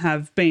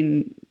have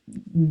been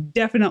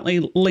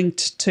definitely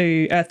linked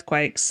to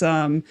earthquakes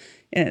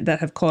that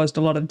have caused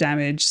a lot of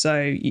damage.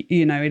 So,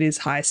 you know, it is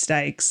high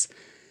stakes.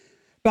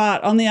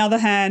 But on the other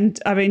hand,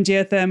 I mean,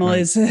 geothermal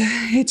is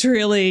it's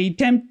really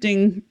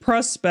tempting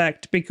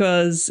prospect,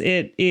 because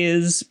it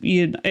is,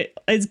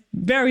 it's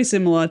very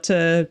similar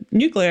to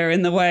nuclear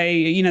in the way,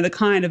 you know, the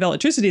kind of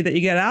electricity that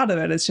you get out of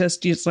it. It's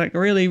just like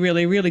really,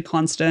 really, really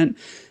constant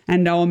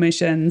and no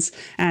emissions.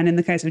 And in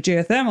the case of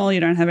geothermal,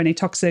 you don't have any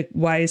toxic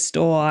waste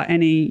or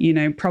any, you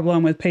know,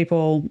 problem with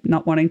people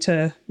not wanting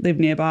to live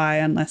nearby,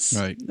 unless,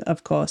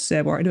 of course,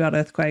 they're worried about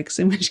earthquakes,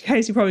 in which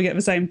case you probably get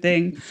the same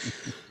thing.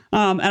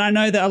 And I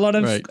know that a lot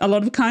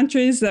of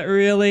countries that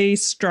really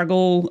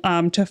struggle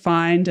to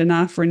find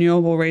enough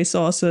renewable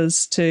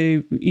resources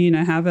to, you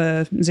know, have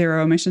a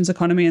zero emissions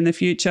economy in the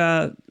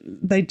future,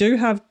 they do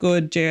have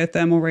good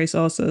geothermal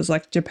resources.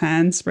 Like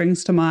Japan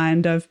springs to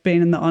mind. I've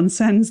been in the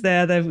onsens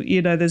there.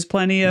 There's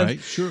plenty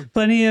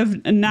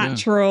of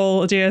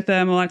natural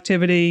geothermal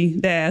activity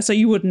there. So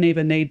you wouldn't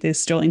even need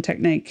this drilling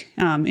technique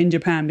in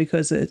Japan,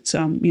 because it's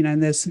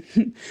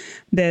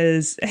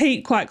there's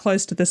heat quite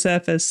close to the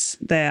surface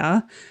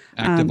there.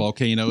 Active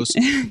volcanoes.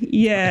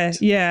 Yeah.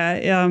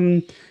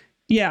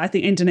 I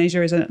think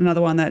Indonesia is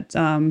another one that,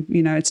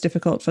 it's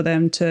difficult for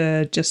them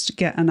to just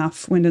get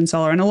enough wind and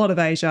solar. And a lot of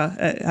Asia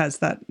has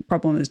that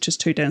problem. It's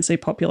just too densely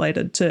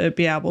populated to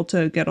be able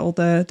to get all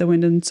the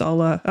wind and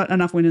solar,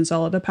 enough wind and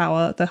solar to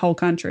power the whole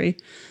country.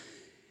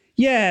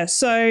 Yeah,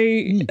 so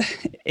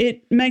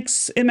it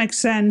makes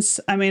sense.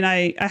 I mean,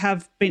 I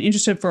have been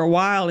interested for a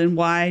while in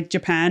why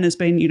Japan has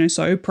been, you know,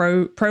 so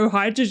pro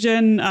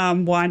hydrogen.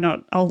 Why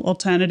not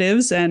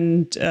alternatives?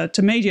 And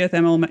to me,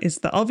 geothermal is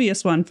the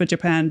obvious one for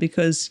Japan,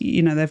 because,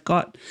 you know, they've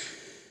got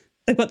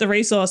the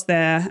resource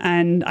there.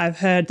 And I've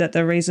heard that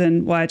the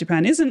reason why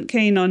Japan isn't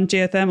keen on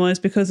geothermal is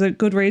because the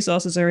good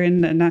resources are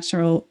in their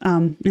national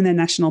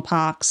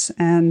parks,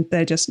 and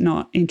they're just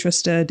not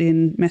interested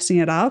in messing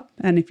it up.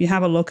 And if you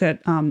have a look at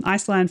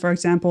Iceland, for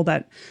example,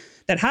 that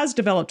has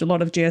developed a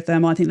lot of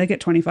geothermal, I think they get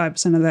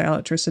 25% of their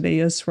electricity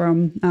is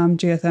from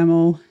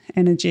geothermal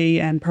energy,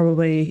 and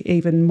probably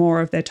even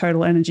more of their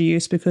total energy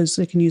use, because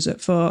they can use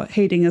it for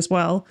heating as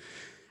well.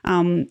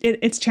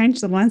 It's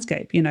changed the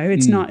landscape. You know,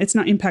 it's not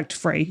impact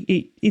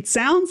free. It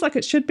sounds like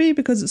it should be,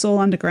 because it's all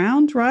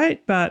underground,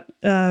 right? But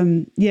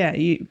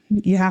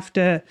you have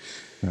to.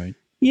 Right.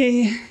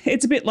 Yeah,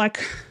 it's a bit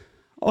like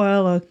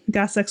oil or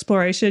gas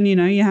exploration. You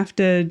know, you have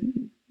to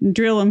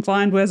drill and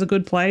find where's a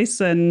good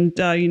place, and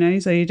so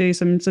you do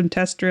some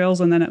test drills,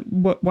 and then it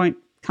won't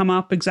come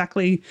up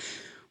exactly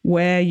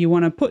where you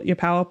want to put your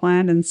power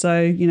plant. And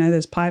so, you know,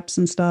 there's pipes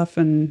and stuff,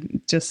 and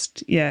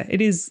just,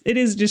 it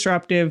is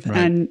disruptive,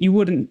 and you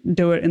wouldn't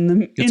do it in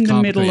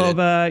the middle of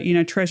a, you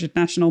know, treasured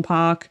national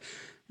park.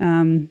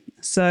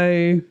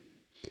 So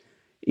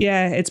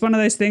yeah, it's one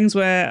of those things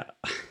where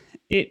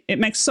it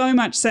makes so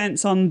much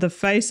sense on the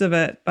face of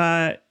it,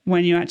 but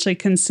when you actually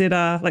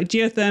consider, like,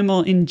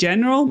 geothermal in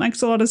general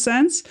makes a lot of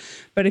sense,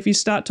 but if you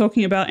start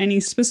talking about any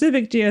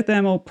specific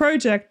geothermal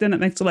project, then it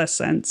makes less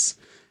sense.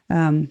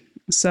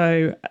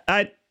 So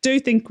I do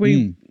think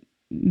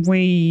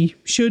we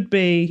should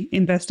be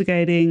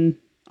investigating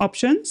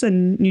options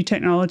and new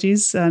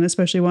technologies, and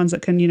especially ones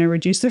that can, you know,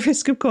 reduce the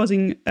risk of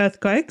causing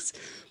earthquakes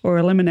or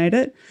eliminate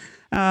it.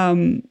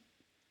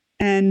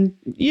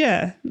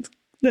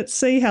 Let's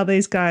see how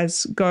these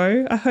guys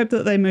go. I hope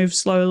that they move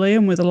slowly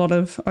and with a lot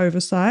of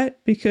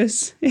oversight,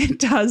 because it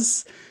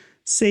does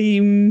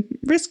seem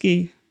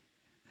risky.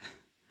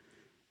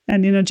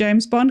 And in a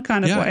James Bond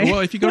kind of way.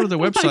 Well, if you go to the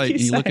website like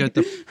and you look at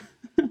the...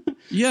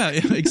 Yeah,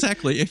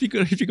 exactly. If you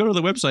go to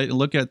the website and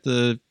look at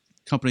the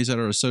companies that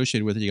are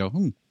associated with it, you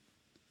go,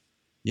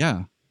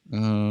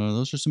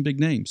 those are some big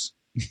names.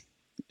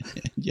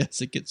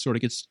 Yes, it gets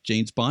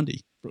James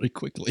Bondy really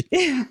quickly.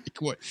 Yeah.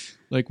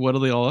 Like what are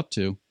they all up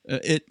to?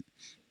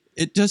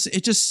 It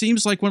just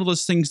seems like one of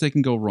those things that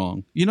can go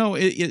wrong. You know,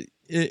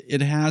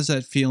 it has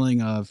that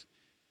feeling of,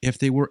 if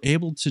they were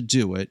able to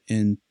do it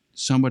and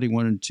somebody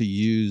wanted to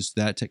use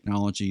that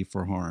technology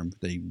for harm,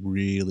 they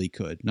really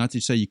could. Not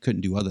to say you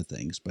couldn't do other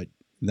things, but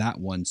that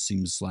one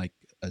seems like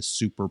a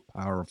super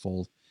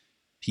powerful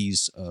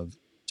piece of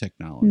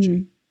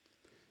technology.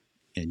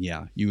 And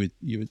yeah, you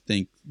would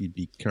think you'd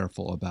be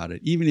careful about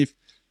it. Even if,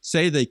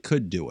 say they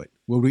could do it,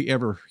 would we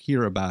ever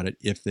hear about it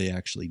if they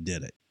actually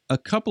did it? A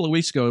couple of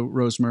weeks ago,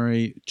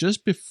 Rosemary,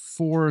 just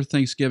before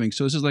Thanksgiving,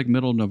 so this is like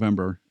middle of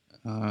November,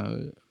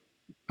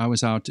 I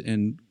was out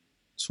in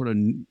sort of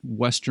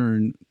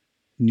western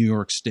New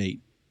York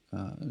State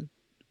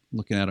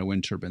looking at a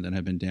wind turbine that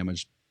had been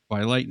damaged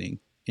by lightning.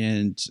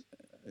 And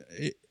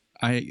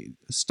I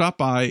stopped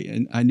by,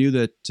 and I knew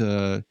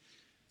that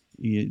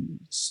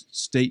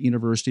State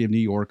University of New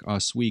York,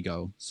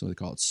 Oswego, so they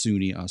call it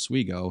SUNY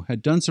Oswego,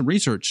 had done some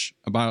research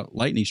about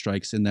lightning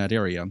strikes in that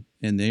area.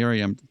 And the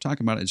area I'm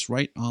talking about is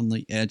right on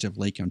the edge of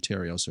Lake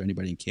Ontario. So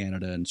anybody in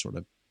Canada and sort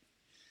of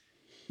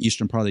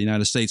eastern part of the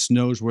United States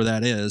knows where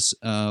that is.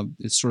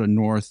 It's sort of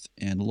north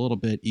and a little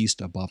bit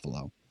east of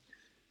Buffalo.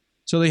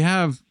 So they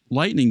have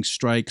lightning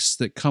strikes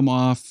that come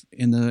off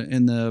in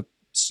the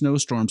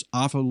snowstorms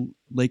off of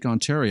Lake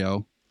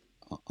Ontario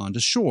onto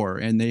shore,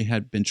 and they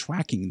had been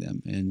tracking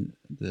them. And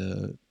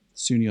the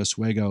SUNY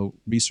Oswego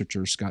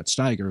researcher, Scott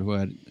Steiger, who I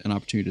had an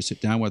opportunity to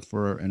sit down with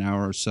for an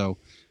hour or so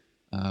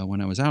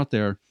when I was out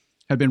there,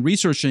 had been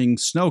researching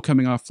snow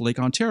coming off Lake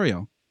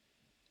Ontario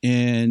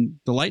and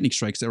the lightning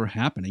strikes that were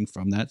happening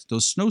from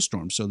those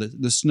snowstorms. So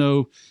the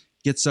snow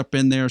gets up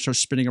in there, starts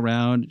spinning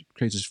around,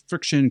 creates this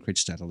friction,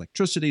 creates static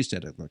electricity.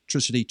 Static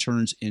electricity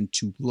turns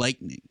into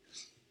lightning.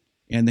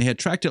 And they had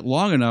tracked it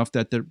long enough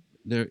that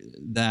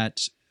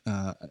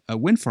a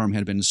wind farm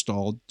had been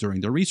installed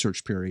during their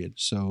research period.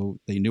 So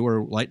they knew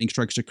where lightning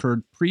strikes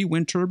occurred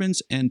pre-wind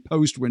turbines and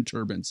post-wind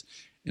turbines.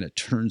 And it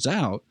turns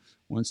out,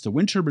 once the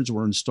wind turbines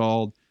were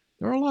installed,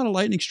 there were a lot of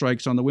lightning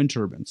strikes on the wind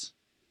turbines.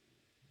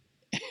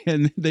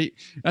 And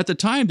at the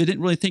time, they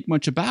didn't really think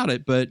much about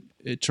it, but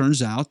it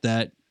turns out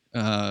that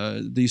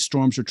these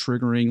storms are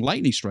triggering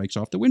lightning strikes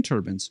off the wind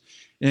turbines.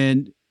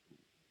 And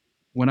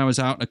when I was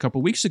out a couple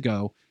of weeks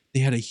ago,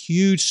 they had a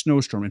huge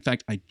snowstorm. In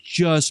fact, I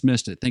just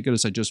missed it. Thank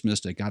goodness I just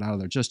missed it. Got out of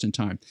there just in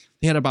time.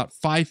 They had about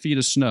 5 feet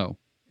of snow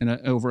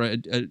over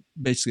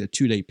basically a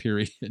 2-day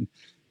period.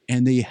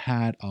 And they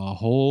had a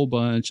whole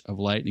bunch of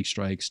lightning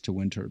strikes to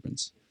wind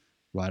turbines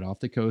right off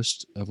the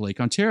coast of Lake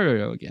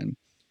Ontario again.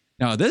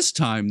 Now, this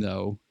time,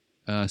 though,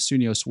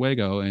 SUNY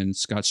Oswego and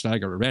Scott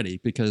Steiger were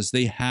ready because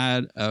they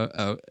had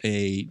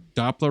a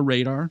Doppler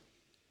radar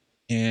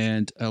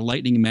and a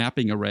lightning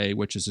mapping array,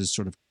 which is a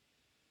sort of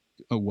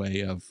a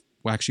way of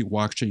actually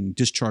watching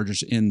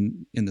discharges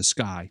in the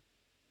sky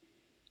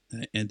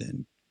and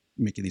then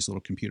making these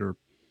little computer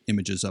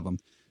images of them.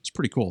 It's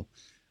pretty cool.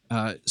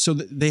 So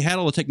they had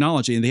all the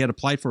technology, and they had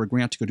applied for a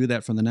grant to go do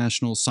that from the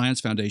National Science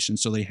Foundation.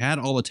 So they had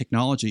all the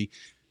technology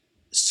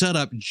set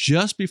up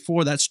just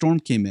before that storm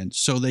came in.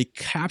 So they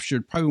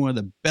captured probably one of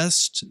the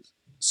best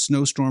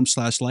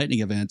snowstorm/lightning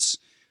events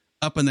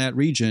up in that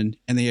region,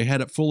 and they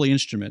had it fully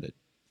instrumented.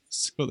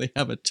 So they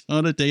have a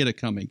ton of data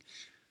coming.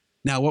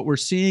 Now, what we're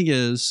seeing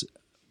is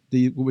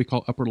what we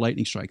call upper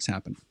lightning strikes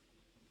happen.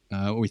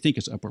 What we think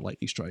is upper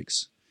lightning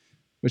strikes,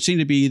 which seem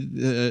to be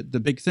the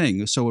big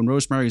thing. So when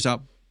Rosemary is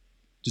out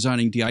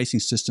designing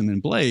de-icing system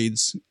and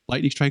blades,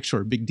 lightning strikes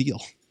are a big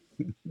deal.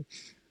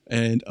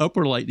 And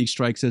upper lightning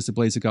strikes, as the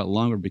blades have got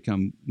longer,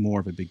 become more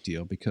of a big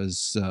deal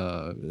because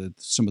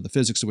some of the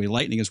physics, the way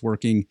lightning is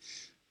working,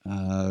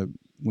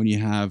 when you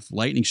have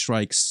lightning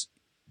strikes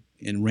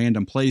in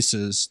random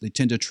places, they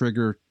tend to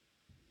trigger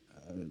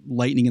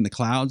lightning in the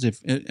clouds.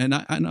 In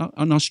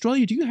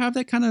Australia, do you have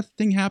that kind of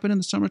thing happen in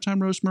the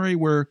summertime, Rosemary,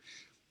 where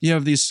you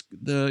have you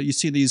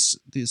see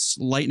these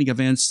lightning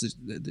events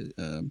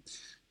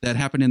that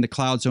happen in the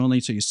clouds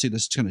only? So you see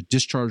this kind of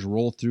discharge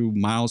roll through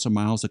miles and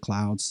miles of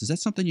clouds. Is that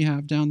something you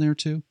have down there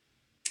too?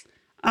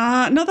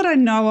 Not that I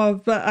know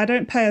of, but I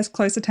don't pay as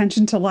close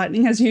attention to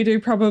lightning as you do,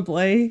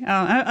 probably.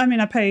 I mean,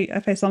 I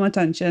pay some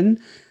attention.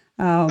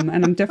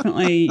 And I'm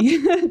definitely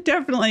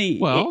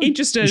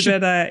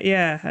interested, but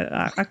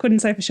I couldn't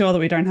say for sure that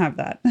we don't have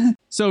that.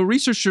 So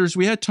researchers,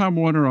 we had Tom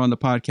Warner on the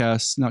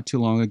podcast not too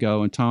long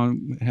ago, and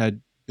Tom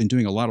had been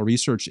doing a lot of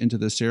research into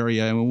this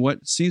area. And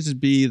what seems to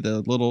be the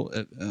little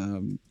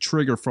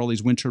trigger for all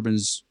these wind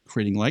turbines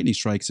creating lightning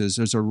strikes is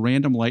there's a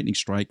random lightning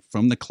strike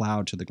from the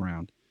cloud to the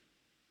ground.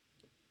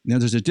 Now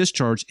there's a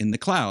discharge in the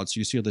cloud. So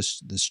you see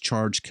this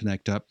charge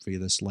connect up via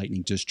this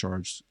lightning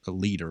discharge, a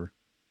leader,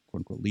 quote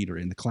unquote leader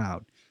in the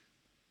cloud.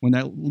 When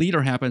that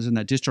leader happens and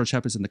that discharge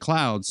happens in the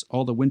clouds,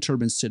 all the wind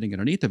turbines sitting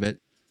underneath of it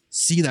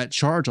see that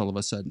charge all of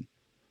a sudden,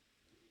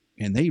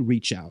 and they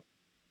reach out.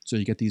 So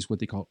you get these, what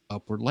they call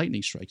upward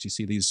lightning strikes. You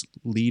see these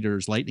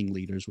leaders, lightning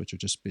leaders, which are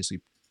just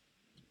basically,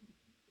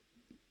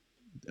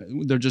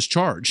 they're just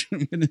charge.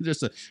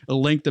 Just a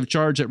length of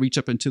charge that reach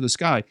up into the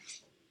sky.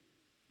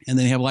 And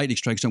then they have lightning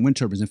strikes on wind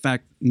turbines. In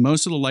fact,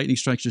 most of the lightning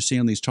strikes you see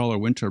on these taller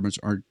wind turbines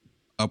are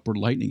upward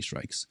lightning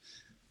strikes.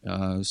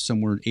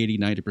 Somewhere 80,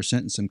 90%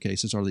 in some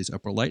cases are these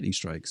upper lightning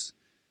strikes.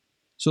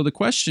 So the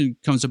question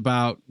comes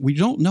about, we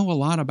don't know a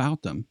lot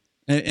about them.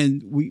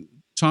 And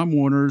Tom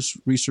Warner's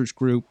research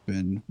group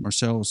and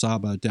Marcelo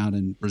Saba down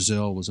in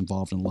Brazil was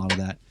involved in a lot of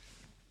that.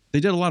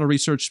 They did a lot of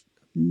research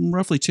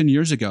roughly 10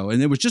 years ago.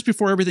 And it was just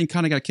before everything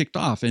kind of got kicked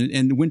off.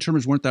 And wind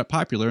turbines weren't that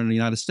popular in the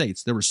United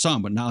States. There were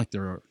some, but not like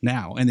there are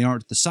now. And they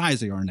aren't the size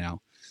they are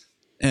now.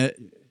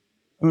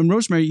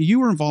 Rosemary, you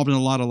were involved in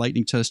a lot of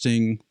lightning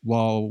testing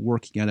while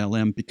working at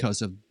LM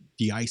because of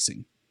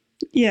de-icing.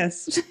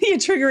 Yes, you're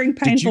triggering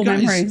painful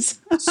memories.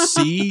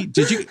 See,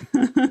 did you?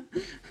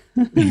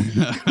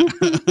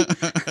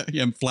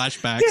 Yeah,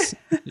 flashbacks.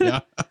 Yeah.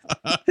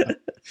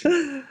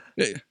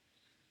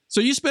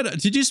 So you spent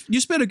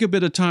a good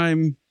bit of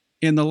time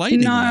in the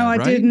lightning lab,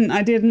 right?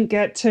 I didn't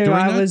get to.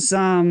 I was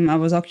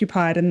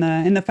occupied in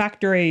the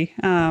factory,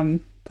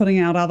 putting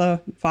out other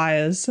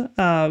fires,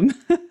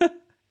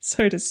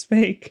 so to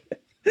speak.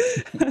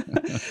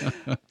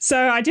 So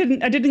I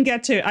didn't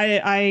get to.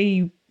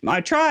 I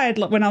tried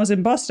when I was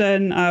in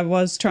Boston. I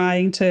was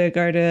trying to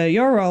go to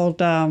your old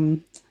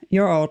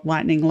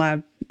lightning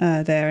lab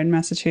there in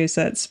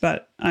Massachusetts,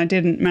 but I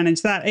didn't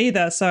manage that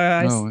either.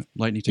 So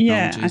lightning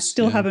technologies. I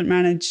still haven't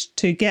managed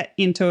to get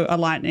into a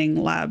lightning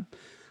lab,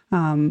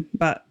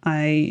 but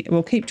I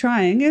will keep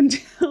trying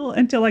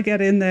until I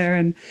get in there.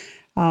 And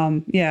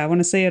I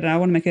want to see it. And I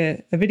want to make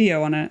a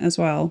video on it as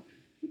well.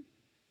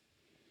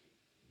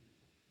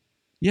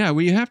 Yeah,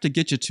 we have to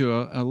get you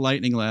to a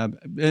lightning lab.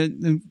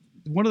 And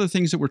one of the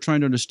things that we're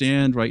trying to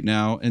understand right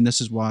now, and this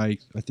is why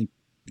I think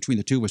between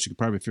the two of us, you could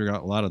probably figure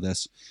out a lot of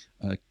this,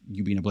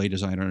 you being a blade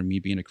designer and me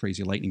being a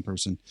crazy lightning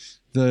person.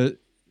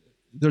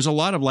 There's a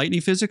lot of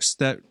lightning physics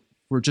that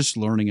we're just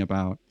learning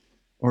about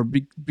or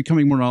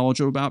becoming more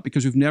knowledgeable about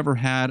because we've never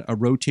had a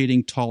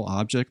rotating tall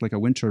object like a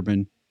wind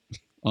turbine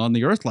on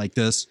the Earth like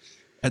this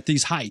at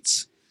these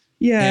heights.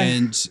 Yeah.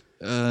 And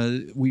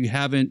we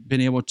haven't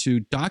been able to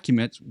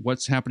document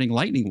what's happening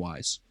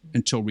lightning-wise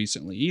until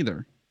recently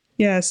either.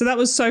 Yeah, so that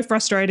was so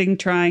frustrating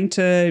trying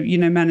to,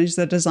 manage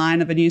the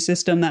design of a new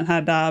system that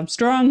had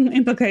strong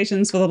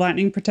implications for the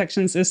lightning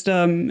protection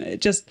system.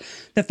 Just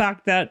the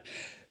fact that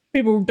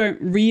people don't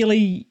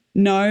really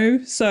know.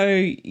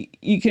 So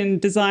you can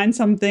design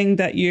something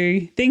that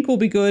you think will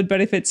be good,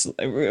 but if it's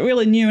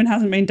really new and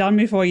hasn't been done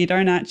before, you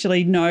don't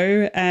actually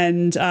know.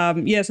 And so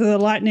the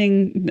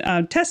lightning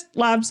test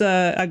labs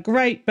are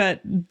great,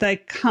 but they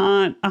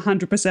can't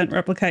 100%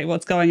 replicate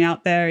what's going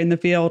out there in the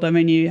field. I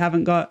mean, you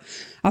haven't got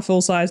a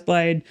full-size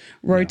blade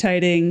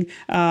rotating.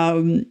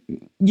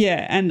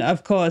 Yeah. And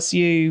of course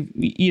you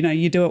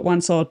do it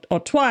once or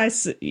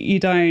twice, you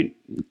don't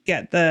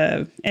get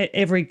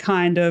every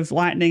kind of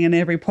lightning and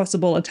every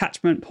possible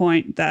attachment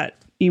point that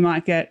you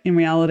might get in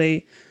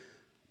reality.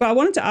 But I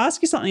wanted to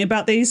ask you something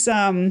about this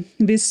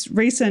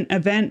recent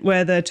event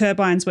where the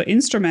turbines were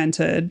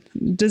instrumented.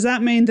 Does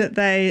that mean that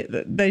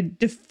they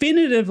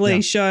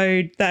definitively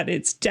showed that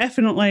it's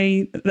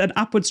definitely an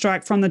upward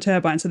strike from the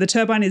turbine? So the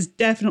turbine is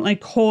definitely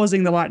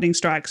causing the lightning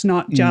strikes,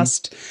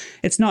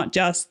 it's not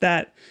just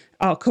that,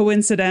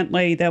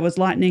 coincidentally there was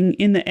lightning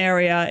in the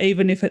area,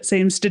 even if it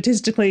seems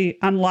statistically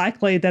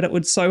unlikely that it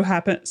would so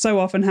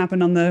often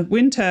happen on the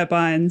wind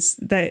turbines.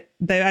 They've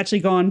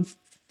actually gone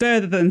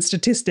further than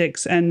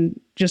statistics and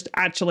just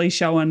actually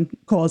showing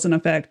cause and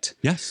effect.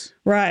 Yes.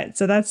 Right.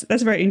 So that's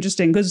very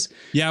interesting because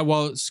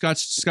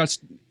Scott's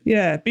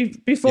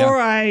before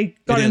I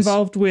got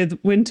involved with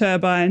wind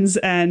turbines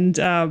and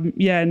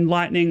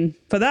lightning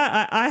for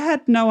that, I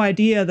had no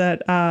idea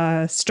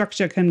that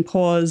structure can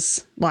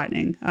cause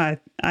lightning.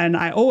 And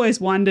I always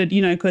wondered,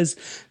 because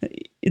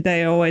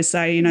they always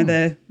say,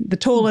 the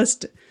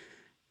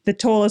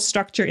tallest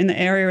structure in the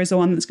area is the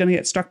one that's going to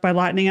get struck by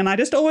lightning. And I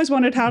just always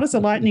wondered, how does the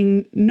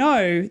lightning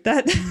know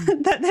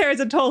that there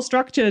is a tall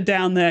structure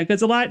down there?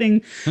 Because the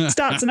lightning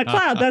starts in a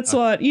cloud. That's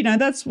what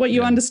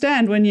you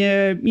understand when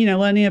you're,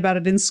 learning about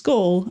it in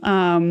school.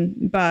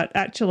 But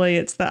actually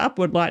it's the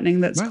upward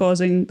lightning that's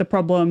causing the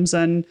problems.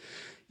 And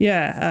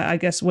I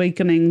guess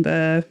weakening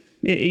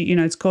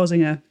it's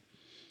causing a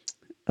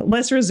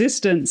less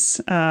resistance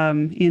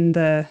in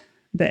the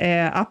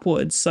air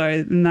upwards.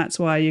 And that's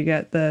why you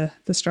get the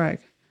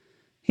strike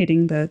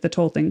hitting the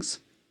tall things.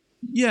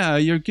 Yeah,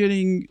 you're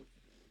getting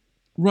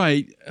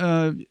right.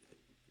 The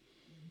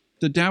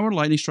downward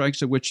lightning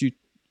strikes are what you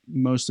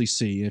mostly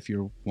see if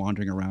you're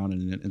wandering around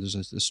and there's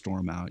a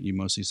storm out. You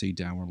mostly see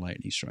downward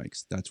lightning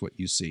strikes. That's what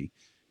you see.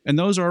 And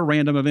those are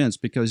random events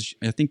because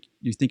I think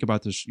you're thinking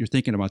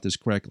about this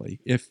correctly.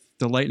 If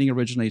the lightning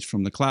originates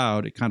from the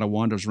cloud, it kind of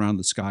wanders around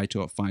the sky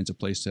till it finds a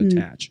place to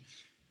attach.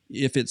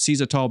 If it sees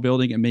a tall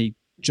building, it may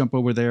jump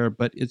over there,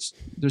 but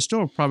there's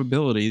still a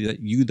probability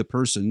that you, the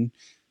person,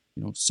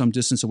 some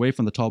distance away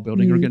from the tall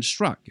building, are getting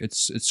struck.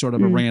 It's sort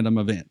of a random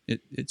event.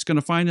 It's going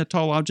to find a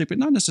tall object, but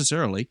not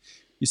necessarily.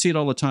 You see it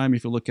all the time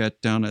if you look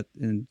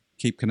in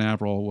Cape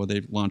Canaveral where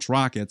they launch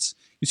rockets.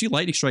 You see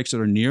lightning strikes that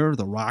are near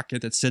the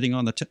rocket that's sitting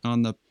on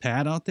the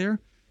pad out there.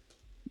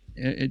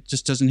 It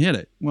just doesn't hit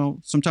it. Well,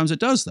 sometimes it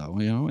does though,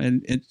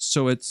 and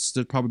so it's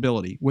the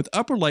probability. With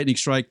upper lightning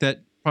strike,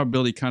 that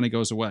probability kind of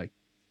goes away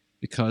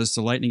because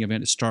the lightning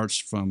event starts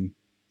from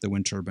the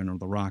wind turbine or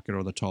the rocket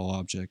or the tall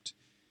object.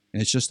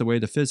 And it's just the way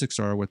the physics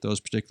are with those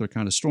particular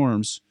kind of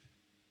storms.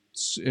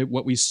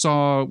 What we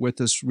saw with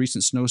this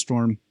recent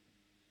snowstorm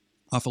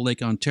off of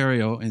Lake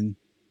Ontario in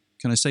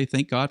can I say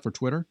thank God for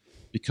Twitter?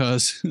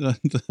 Because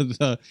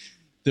the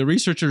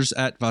researchers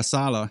at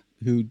Vassala,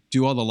 who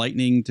do all the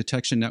lightning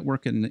detection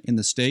network in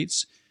the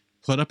States,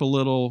 put up a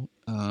little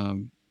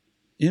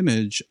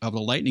image of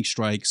the lightning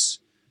strikes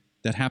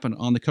that happened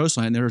on the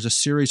coastline. There was a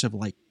series of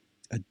like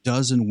a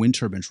dozen wind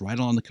turbines right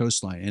along the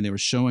coastline, and they were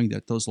showing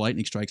that those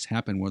lightning strikes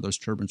happened where those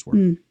turbines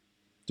were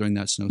during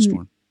that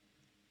snowstorm.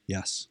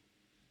 Yes.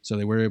 So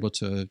they were able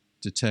to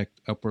detect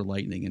upward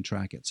lightning and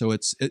track it. So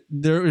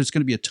there is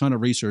going to be a ton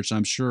of research.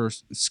 I'm sure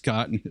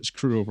Scott and his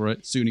crew over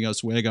at SUNY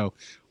Oswego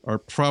are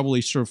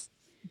probably sort of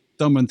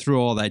thumbing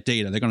through all that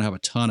data. They're going to have a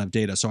ton of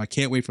data. So I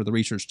can't wait for the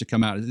research to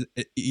come out.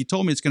 He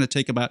told me it's going to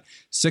take about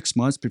 6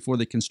 months before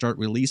they can start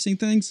releasing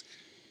things.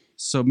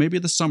 So maybe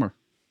the summer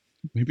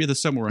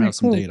we'll have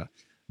some data.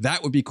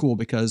 That would be cool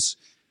because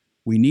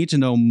we need to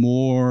know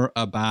more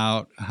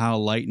about how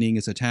lightning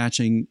is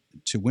attaching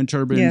to wind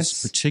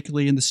turbines,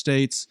 particularly in the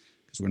States,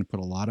 because we're going to put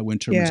a lot of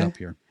wind turbines up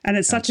here. And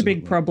it's such a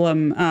big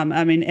problem.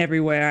 I mean,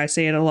 everywhere. I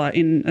see it a lot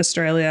in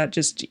Australia,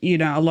 just,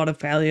 a lot of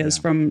failures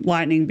from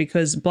lightning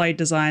because blade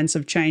designs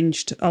have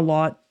changed a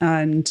lot,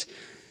 and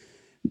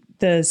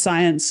the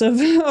science of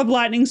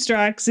lightning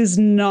strikes is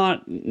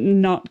not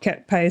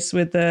kept pace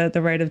with the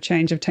rate of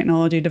change of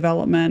technology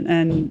development,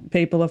 and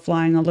people are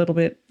flying a little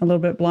bit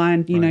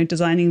blind,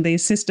 designing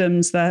these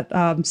systems that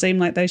seem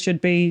like they should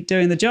be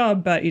doing the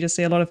job, but you just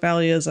see a lot of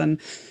failures, and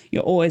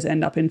you always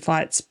end up in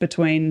fights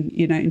between,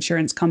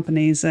 insurance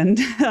companies and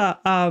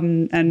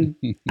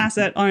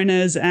asset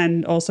owners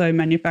and also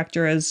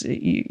manufacturers.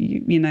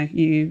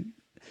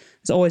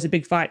 There's always a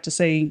big fight to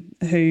see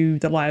who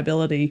the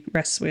liability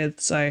rests with.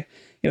 So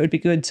it would be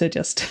good to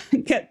just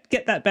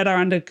get that better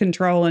under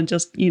control and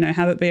just,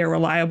 have it be a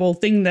reliable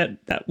thing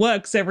that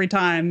works every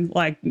time,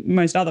 like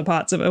most other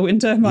parts of a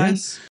wind turbine.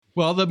 Yes.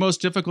 Well, the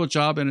most difficult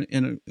job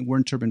in a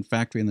wind turbine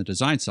factory on the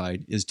design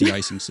side is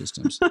de-icing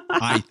systems,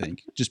 I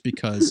think, just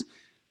because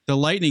the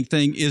lightning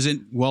thing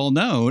isn't well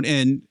known.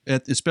 And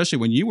especially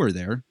when you were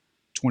there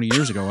 20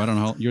 years ago, I don't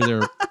know, you're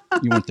there,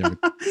 you weren't there.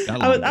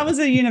 I was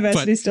at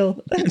university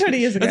still 20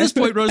 years ago. At this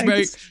point,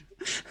 Rosemary,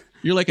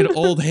 you're like an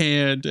old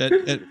hand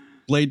at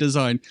blade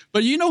design.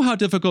 But you know how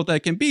difficult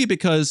that can be,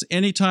 because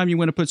anytime you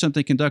want to put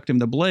something conductive in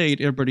the blade,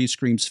 everybody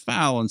screams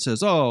foul and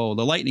says, oh,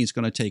 the lightning's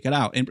going to take it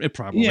out. And it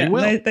probably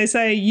will. They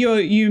say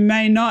you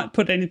may not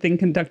put anything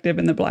conductive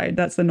in the blade.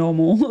 That's the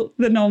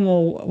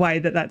normal way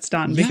that's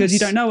done, because you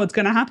don't know what's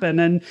going to happen,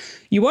 and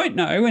you won't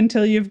know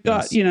until you've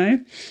got,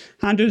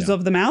 hundreds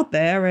of them out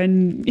there,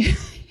 and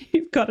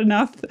you've got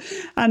enough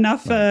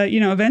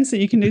events that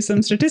you can do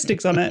some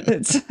statistics on it.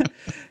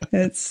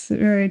 It's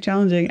very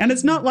challenging, and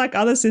it's not like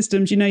other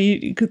systems.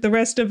 The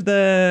rest of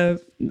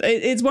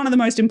it's one of the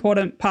most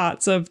important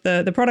parts of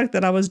the product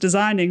that I was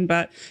designing.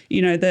 But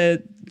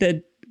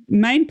the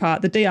main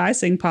part, the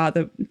de-icing part,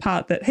 the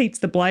part that heats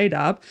the blade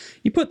up,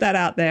 you put that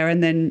out there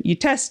and then you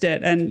test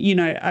it. And,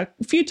 a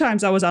few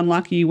times I was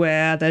unlucky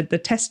where the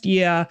test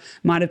year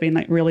might have been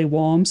like really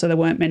warm, so there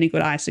weren't many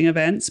good icing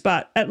events,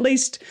 but at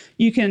least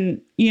you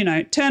can,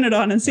 turn it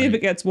on and see if it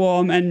gets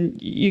warm, and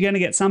you're going to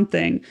get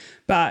something.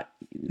 But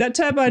that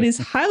turbine is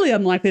highly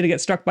unlikely to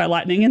get struck by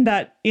lightning in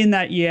that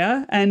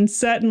year. And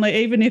certainly,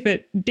 even if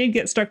it did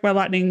get struck by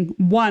lightning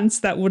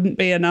once, that wouldn't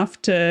be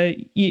enough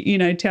to,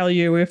 tell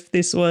you if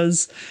this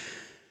was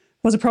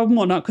a problem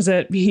or not, because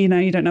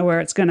you don't know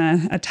where it's going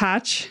to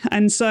attach.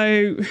 And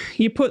so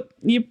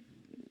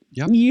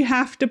you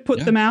have to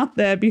put them out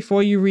there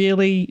before you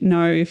really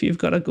know if you've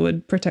got a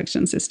good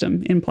protection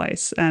system in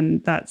place.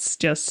 And that's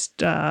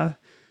just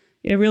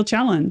a real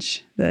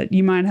challenge, that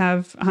you might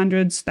have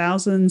hundreds,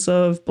 thousands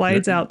of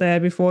blades out there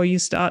before you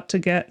start to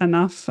get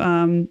enough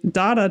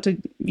data to,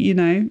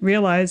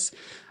 realize,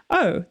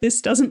 oh,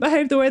 this doesn't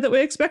behave the way that we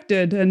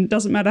expected. And it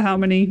doesn't matter how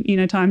many,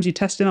 times you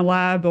test in a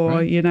lab,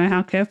 or,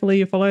 how carefully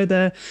you follow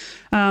the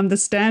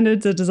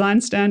standards, the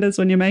design standards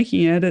when you're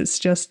making it. It's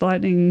just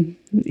lightning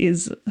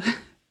is,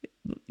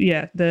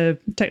 the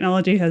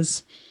technology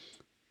has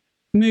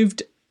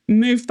moved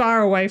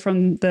far away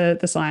from the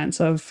science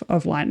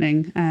of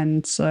lightning.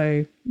 And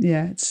so,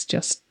 it's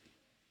just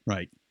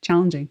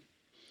challenging.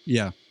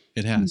 Yeah,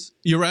 it has.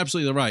 You're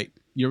absolutely right.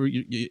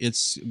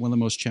 It's one of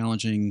the most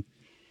challenging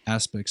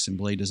aspects in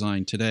blade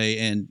design today.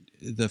 And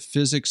the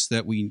physics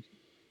that we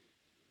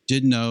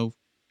did know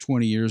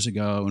 20 years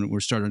ago, and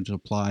we're starting to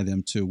apply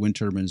them to wind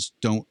turbines,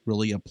 don't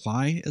really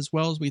apply as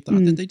well as we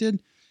thought that they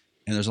did.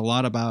 And there's a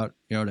lot about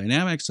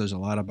aerodynamics. There's a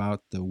lot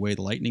about the way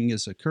the lightning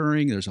is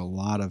occurring. There's a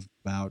lot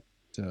about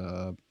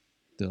the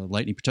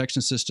lightning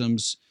protection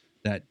systems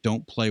that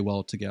don't play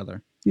well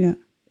together. Yeah.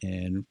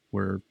 And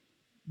we're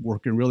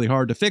working really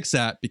hard to fix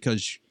that,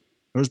 because,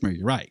 Rosemary,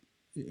 you're right.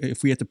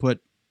 If we have to put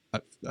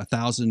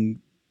 1,000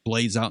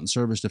 blades out in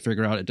service to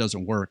figure out it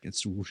doesn't work,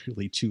 it's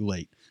really too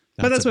late.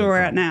 But that's where we're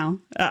at now.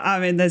 I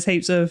mean, there's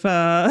heaps of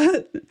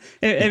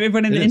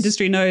everyone in the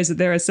industry knows that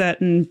there are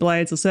certain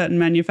blades or certain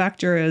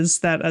manufacturers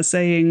that are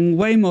seeing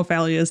way more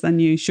failures than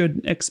you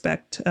should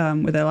expect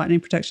with their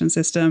lightning protection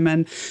system.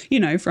 And, you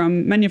know,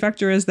 from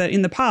manufacturers that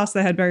in the past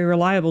they had very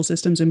reliable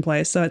systems in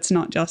place. So it's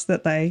not just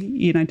that they,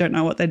 you know, don't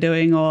know what they're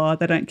doing or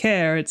they don't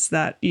care. It's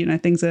that, you know,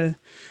 things are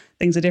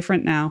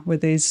different now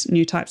with these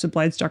new types of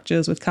blade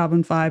structures with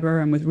carbon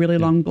fiber and with really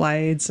long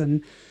blades.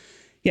 And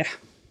yeah,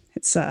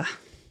 it's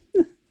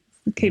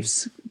it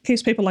keeps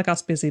people like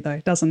us busy, though,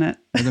 doesn't it?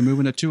 And they're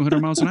moving at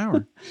 200 miles an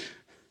hour.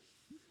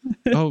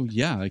 Oh,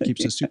 yeah. It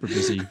keeps us super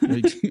busy.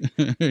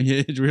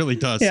 It really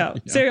does. Yeah.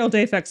 Serial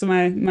defects are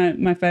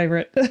my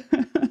favorite.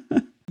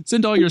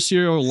 Send all your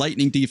serial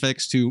lightning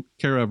defects to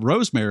care of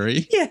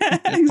Rosemary. Yeah,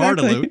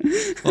 exactly.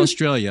 Pardaloot,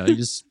 Australia.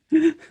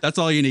 That's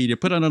all you need. You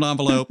put on an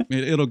envelope,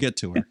 it'll get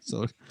to her.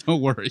 So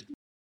don't worry.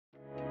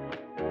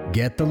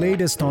 Get the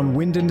latest on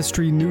wind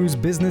industry news,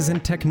 business,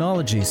 and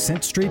technology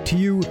sent straight to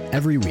you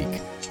every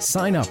week.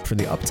 Sign up for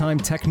the Uptime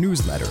Tech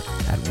newsletter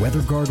at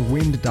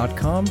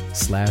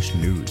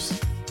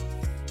weatherguardwind.com/news.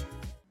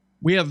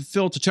 We have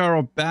Phil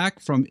Totaro back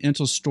from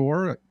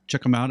Intelstor.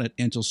 Check them out at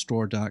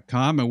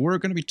intelstor.com. And we're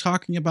going to be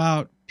talking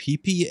about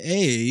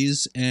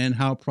PPAs and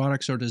how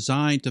products are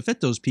designed to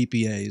fit those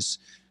PPAs.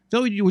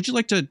 Phil, would you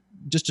like to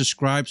just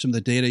describe some of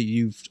the data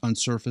you've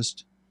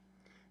unsurfaced?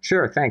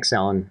 Sure. Thanks,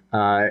 Alan.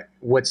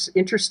 What's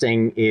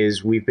interesting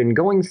is we've been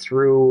going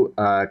through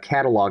a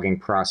cataloging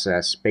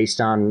process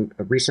based on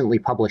recently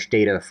published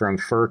data from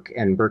FERC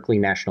and Berkeley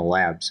National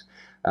Labs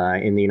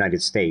in the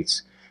United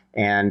States.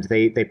 And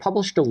they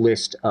published a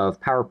list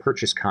of power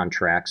purchase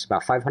contracts,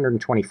 about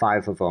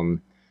 525 of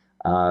them,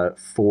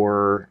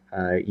 for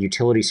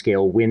utility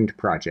scale wind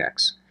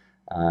projects.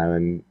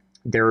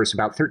 There's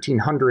about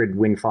 1,300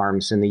 wind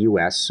farms in the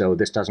U.S., so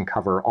this doesn't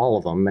cover all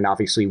of them. And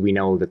obviously, we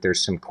know that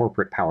there's some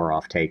corporate power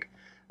offtake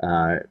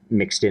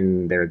mixed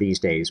in there these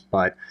days.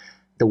 But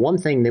the one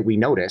thing that we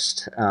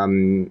noticed,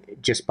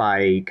 just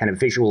by kind of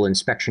visual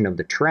inspection of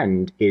the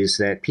trend, is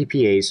that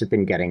PPAs have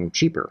been getting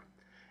cheaper.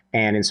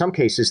 And in some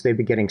cases, they've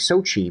been getting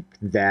so cheap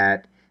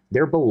that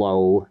they're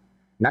below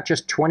not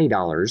just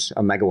 $20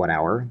 a megawatt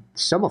hour.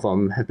 Some of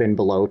them have been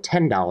below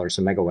 $10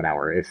 a megawatt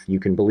hour, if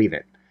you can believe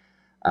it.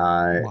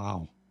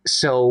 Wow.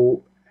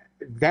 So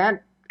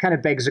that kind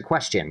of begs a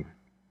question.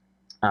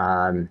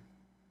 You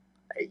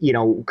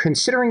know,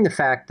 considering the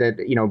fact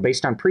that, you know,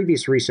 based on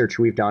previous research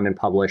we've done and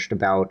published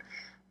about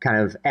kind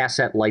of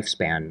asset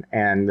lifespan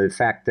and the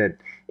fact that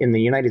in the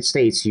United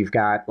States, you've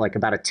got like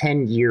about a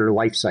 10-year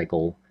life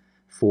cycle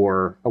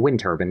for a wind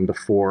turbine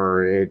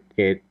before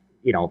it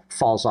you know,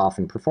 falls off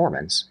in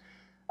performance.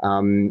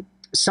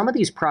 Some of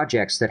these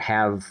projects that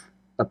have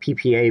a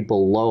PPA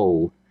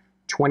below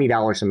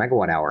 $20 a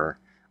megawatt hour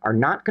are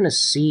not going to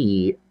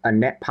see a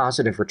net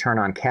positive return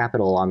on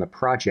capital on the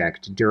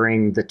project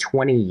during the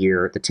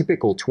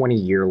typical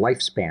 20-year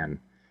lifespan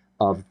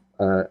of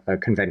a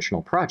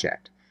conventional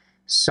project.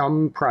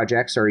 Some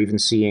projects are even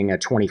seeing a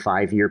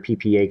 25-year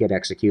PPA get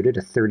executed,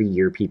 a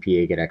 30-year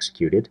PPA get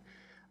executed.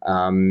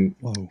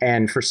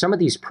 And for some of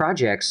these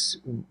projects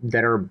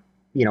that are,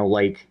 you know,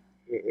 like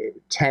 $10,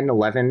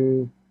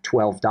 $11,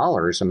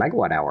 $12 a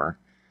megawatt hour,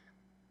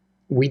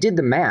 we did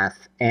the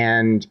math,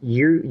 and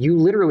you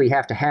literally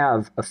have to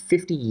have a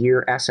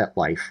 50-year asset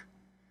life,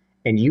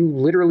 and you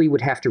literally would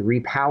have to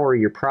repower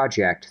your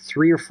project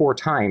 3 or 4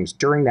 times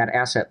during that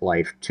asset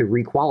life to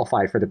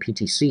requalify for the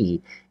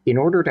PTC in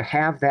order to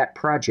have that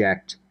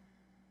project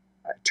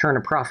turn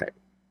a profit.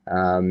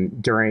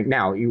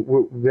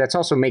 That's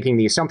also making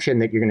the assumption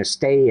that you're going to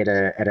stay at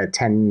a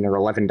 $10 or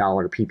 $11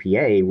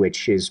 PPA,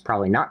 which is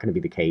probably not going to be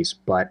the case,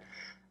 but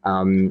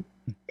that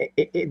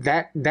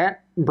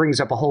brings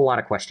up a whole lot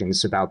of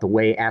questions about the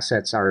way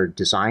assets are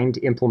designed,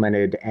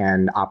 implemented,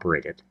 and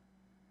operated.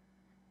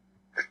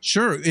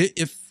 Sure.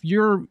 If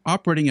you're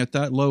operating at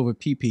that low of a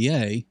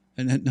PPA,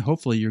 and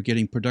hopefully you're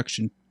getting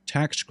production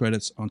tax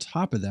credits on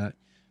top of that,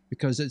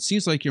 because it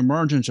seems like your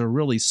margins are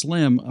really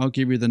slim. I'll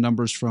give you the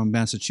numbers from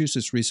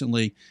Massachusetts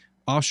recently.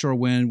 Offshore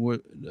wind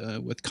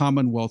with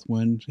Commonwealth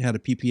wind had a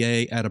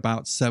PPA at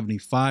about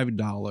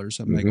 $75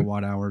 a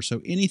megawatt hour.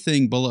 So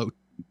anything below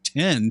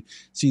 10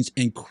 seems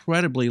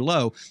incredibly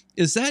low.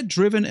 Is that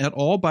driven at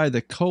all by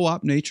the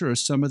co-op nature of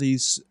some of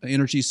these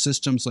energy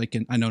systems? Like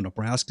I know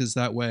Nebraska is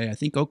that way. I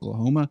think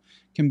Oklahoma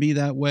can be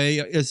that way.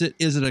 Is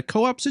it a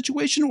co-op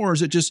situation, or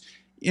is it just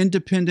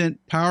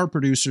independent power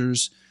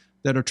producers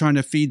that are trying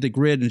to feed the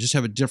grid and just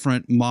have a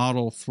different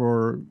model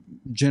for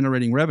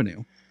generating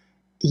revenue?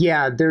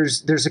 Yeah,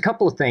 there's a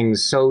couple of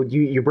things. So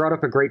you brought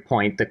up a great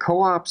point. The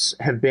co-ops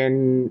have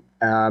been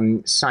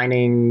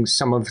signing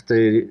some of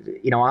the,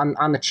 you know,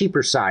 on the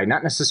cheaper side,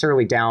 not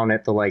necessarily down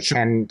at the like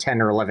 $10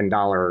 or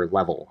 $11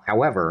 level.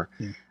 However,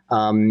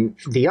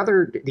 the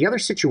other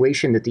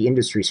situation that the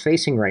industry is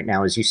facing right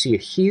now is you see a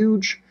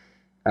huge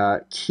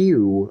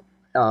queue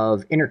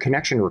of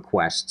interconnection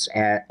requests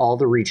at all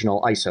the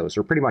regional ISOs,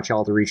 or pretty much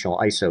all the regional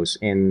ISOs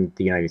in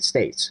the United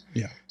States.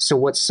 Yeah. So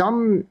what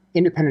some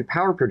independent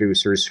power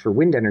producers for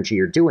wind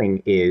energy are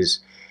doing is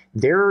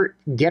they're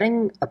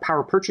getting a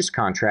power purchase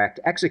contract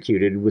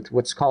executed with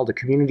what's called a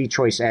community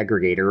choice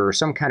aggregator or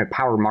some kind of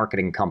power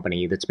marketing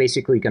company that's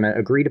basically going to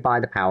agree to buy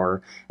the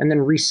power and then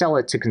resell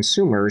it to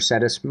consumers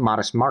at a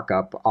modest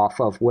markup off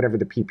of whatever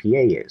the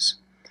PPA is.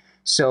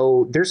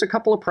 So there's a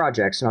couple of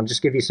projects, and I'll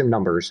just give you some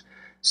numbers.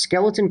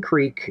 Skeleton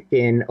Creek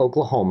in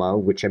Oklahoma,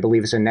 which I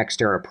believe is a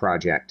NextEra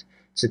project.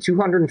 It's a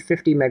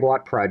 250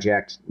 megawatt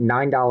project,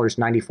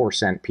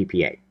 $9.94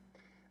 PPA.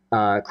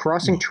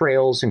 Crossing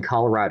Trails in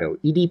Colorado,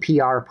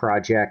 EDPR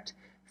project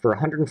for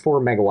 104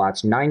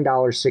 megawatts,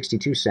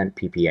 $9.62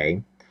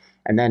 PPA.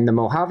 And then the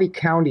Mojave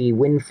County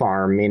wind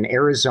farm in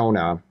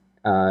Arizona,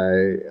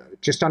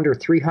 just under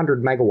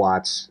 300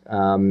 megawatts.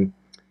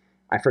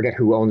 I forget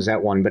who owns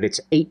that one, but it's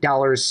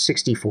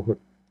 $8.64.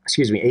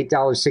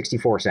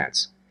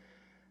 $8.64.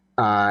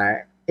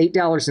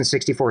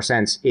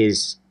 $8.64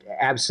 is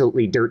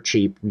absolutely dirt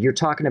cheap. You're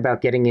talking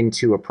about getting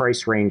into a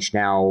price range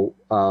now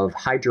of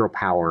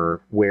hydropower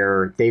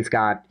where they've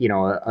got,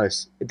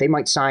 they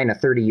might sign a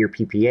 30-year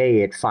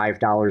PPA at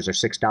 $5 or $6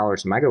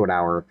 a megawatt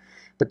hour,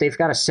 but they've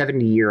got a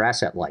 70-year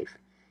asset life.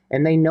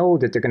 And they know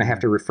that they're going to have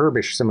to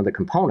refurbish some of the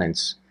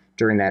components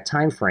during that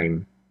time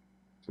frame.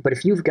 But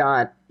if you've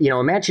got,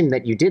 imagine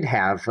that you did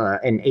have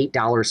an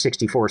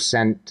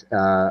 $8.64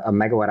 a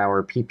megawatt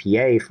hour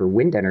PPA for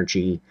wind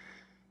energy.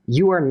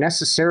 You are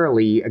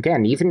necessarily,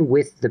 again, even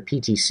with the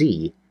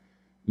PTC,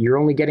 you're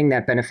only getting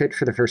that benefit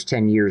for the first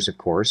 10 years, of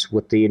course.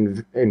 What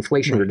the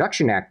Inflation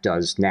Reduction Act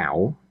does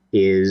now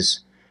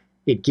is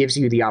it gives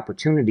you the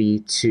opportunity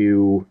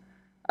to,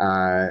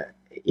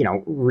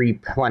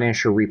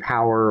 replenish or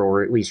repower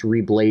or at least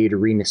reblade or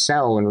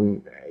renacelle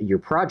in your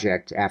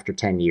project after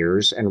 10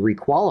 years and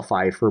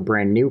requalify for a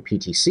brand new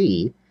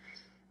PTC.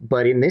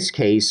 But in this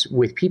case,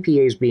 with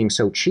PPAs being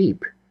so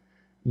cheap,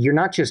 you're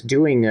not just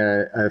doing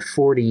a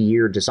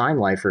 40-year design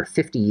life or a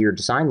 50-year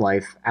design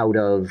life out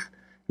of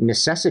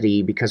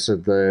necessity because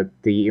of the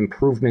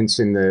improvements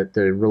in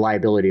the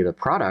reliability of the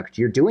product.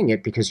 You're doing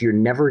it because you're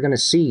never going to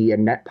see a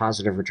net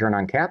positive return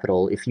on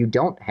capital if you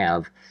don't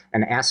have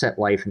an asset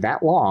life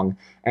that long,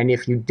 and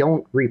if you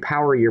don't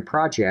repower your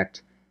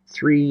project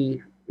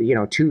 2,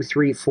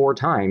 3, 4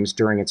 times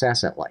during its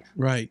asset life.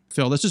 Right.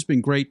 Phil, this has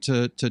been great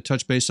to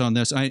touch base on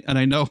this. I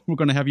know we're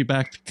going to have you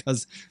back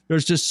because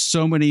there's just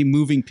so many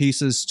moving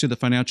pieces to the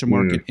financial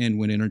market in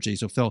wind energy.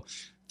 So Phil,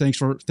 thanks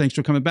for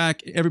coming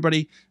back.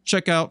 Everybody,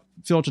 check out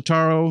Phil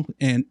Totaro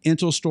and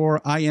Intelstor,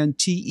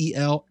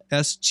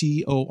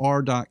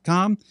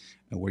 INTELSTOR.com,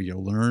 where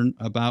you'll learn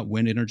about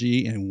wind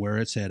energy and where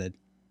it's headed.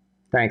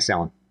 Thanks,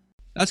 Alan.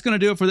 That's going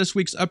to do it for this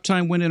week's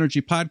Uptime Wind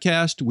Energy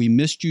Podcast. We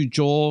missed you,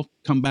 Joel.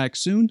 Come back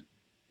soon.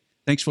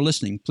 Thanks for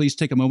listening. Please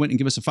take a moment and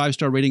give us a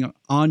 5-star rating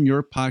on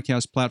your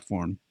podcast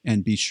platform.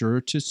 And be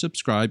sure to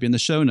subscribe in the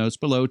show notes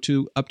below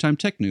to Uptime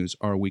Tech News,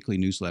 our weekly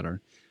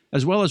newsletter,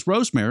 as well as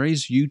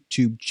Rosemary's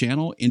YouTube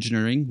channel,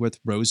 Engineering with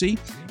Rosie.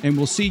 And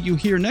we'll see you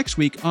here next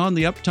week on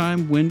the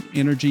Uptime Wind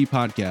Energy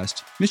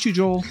Podcast. Miss you,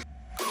 Joel.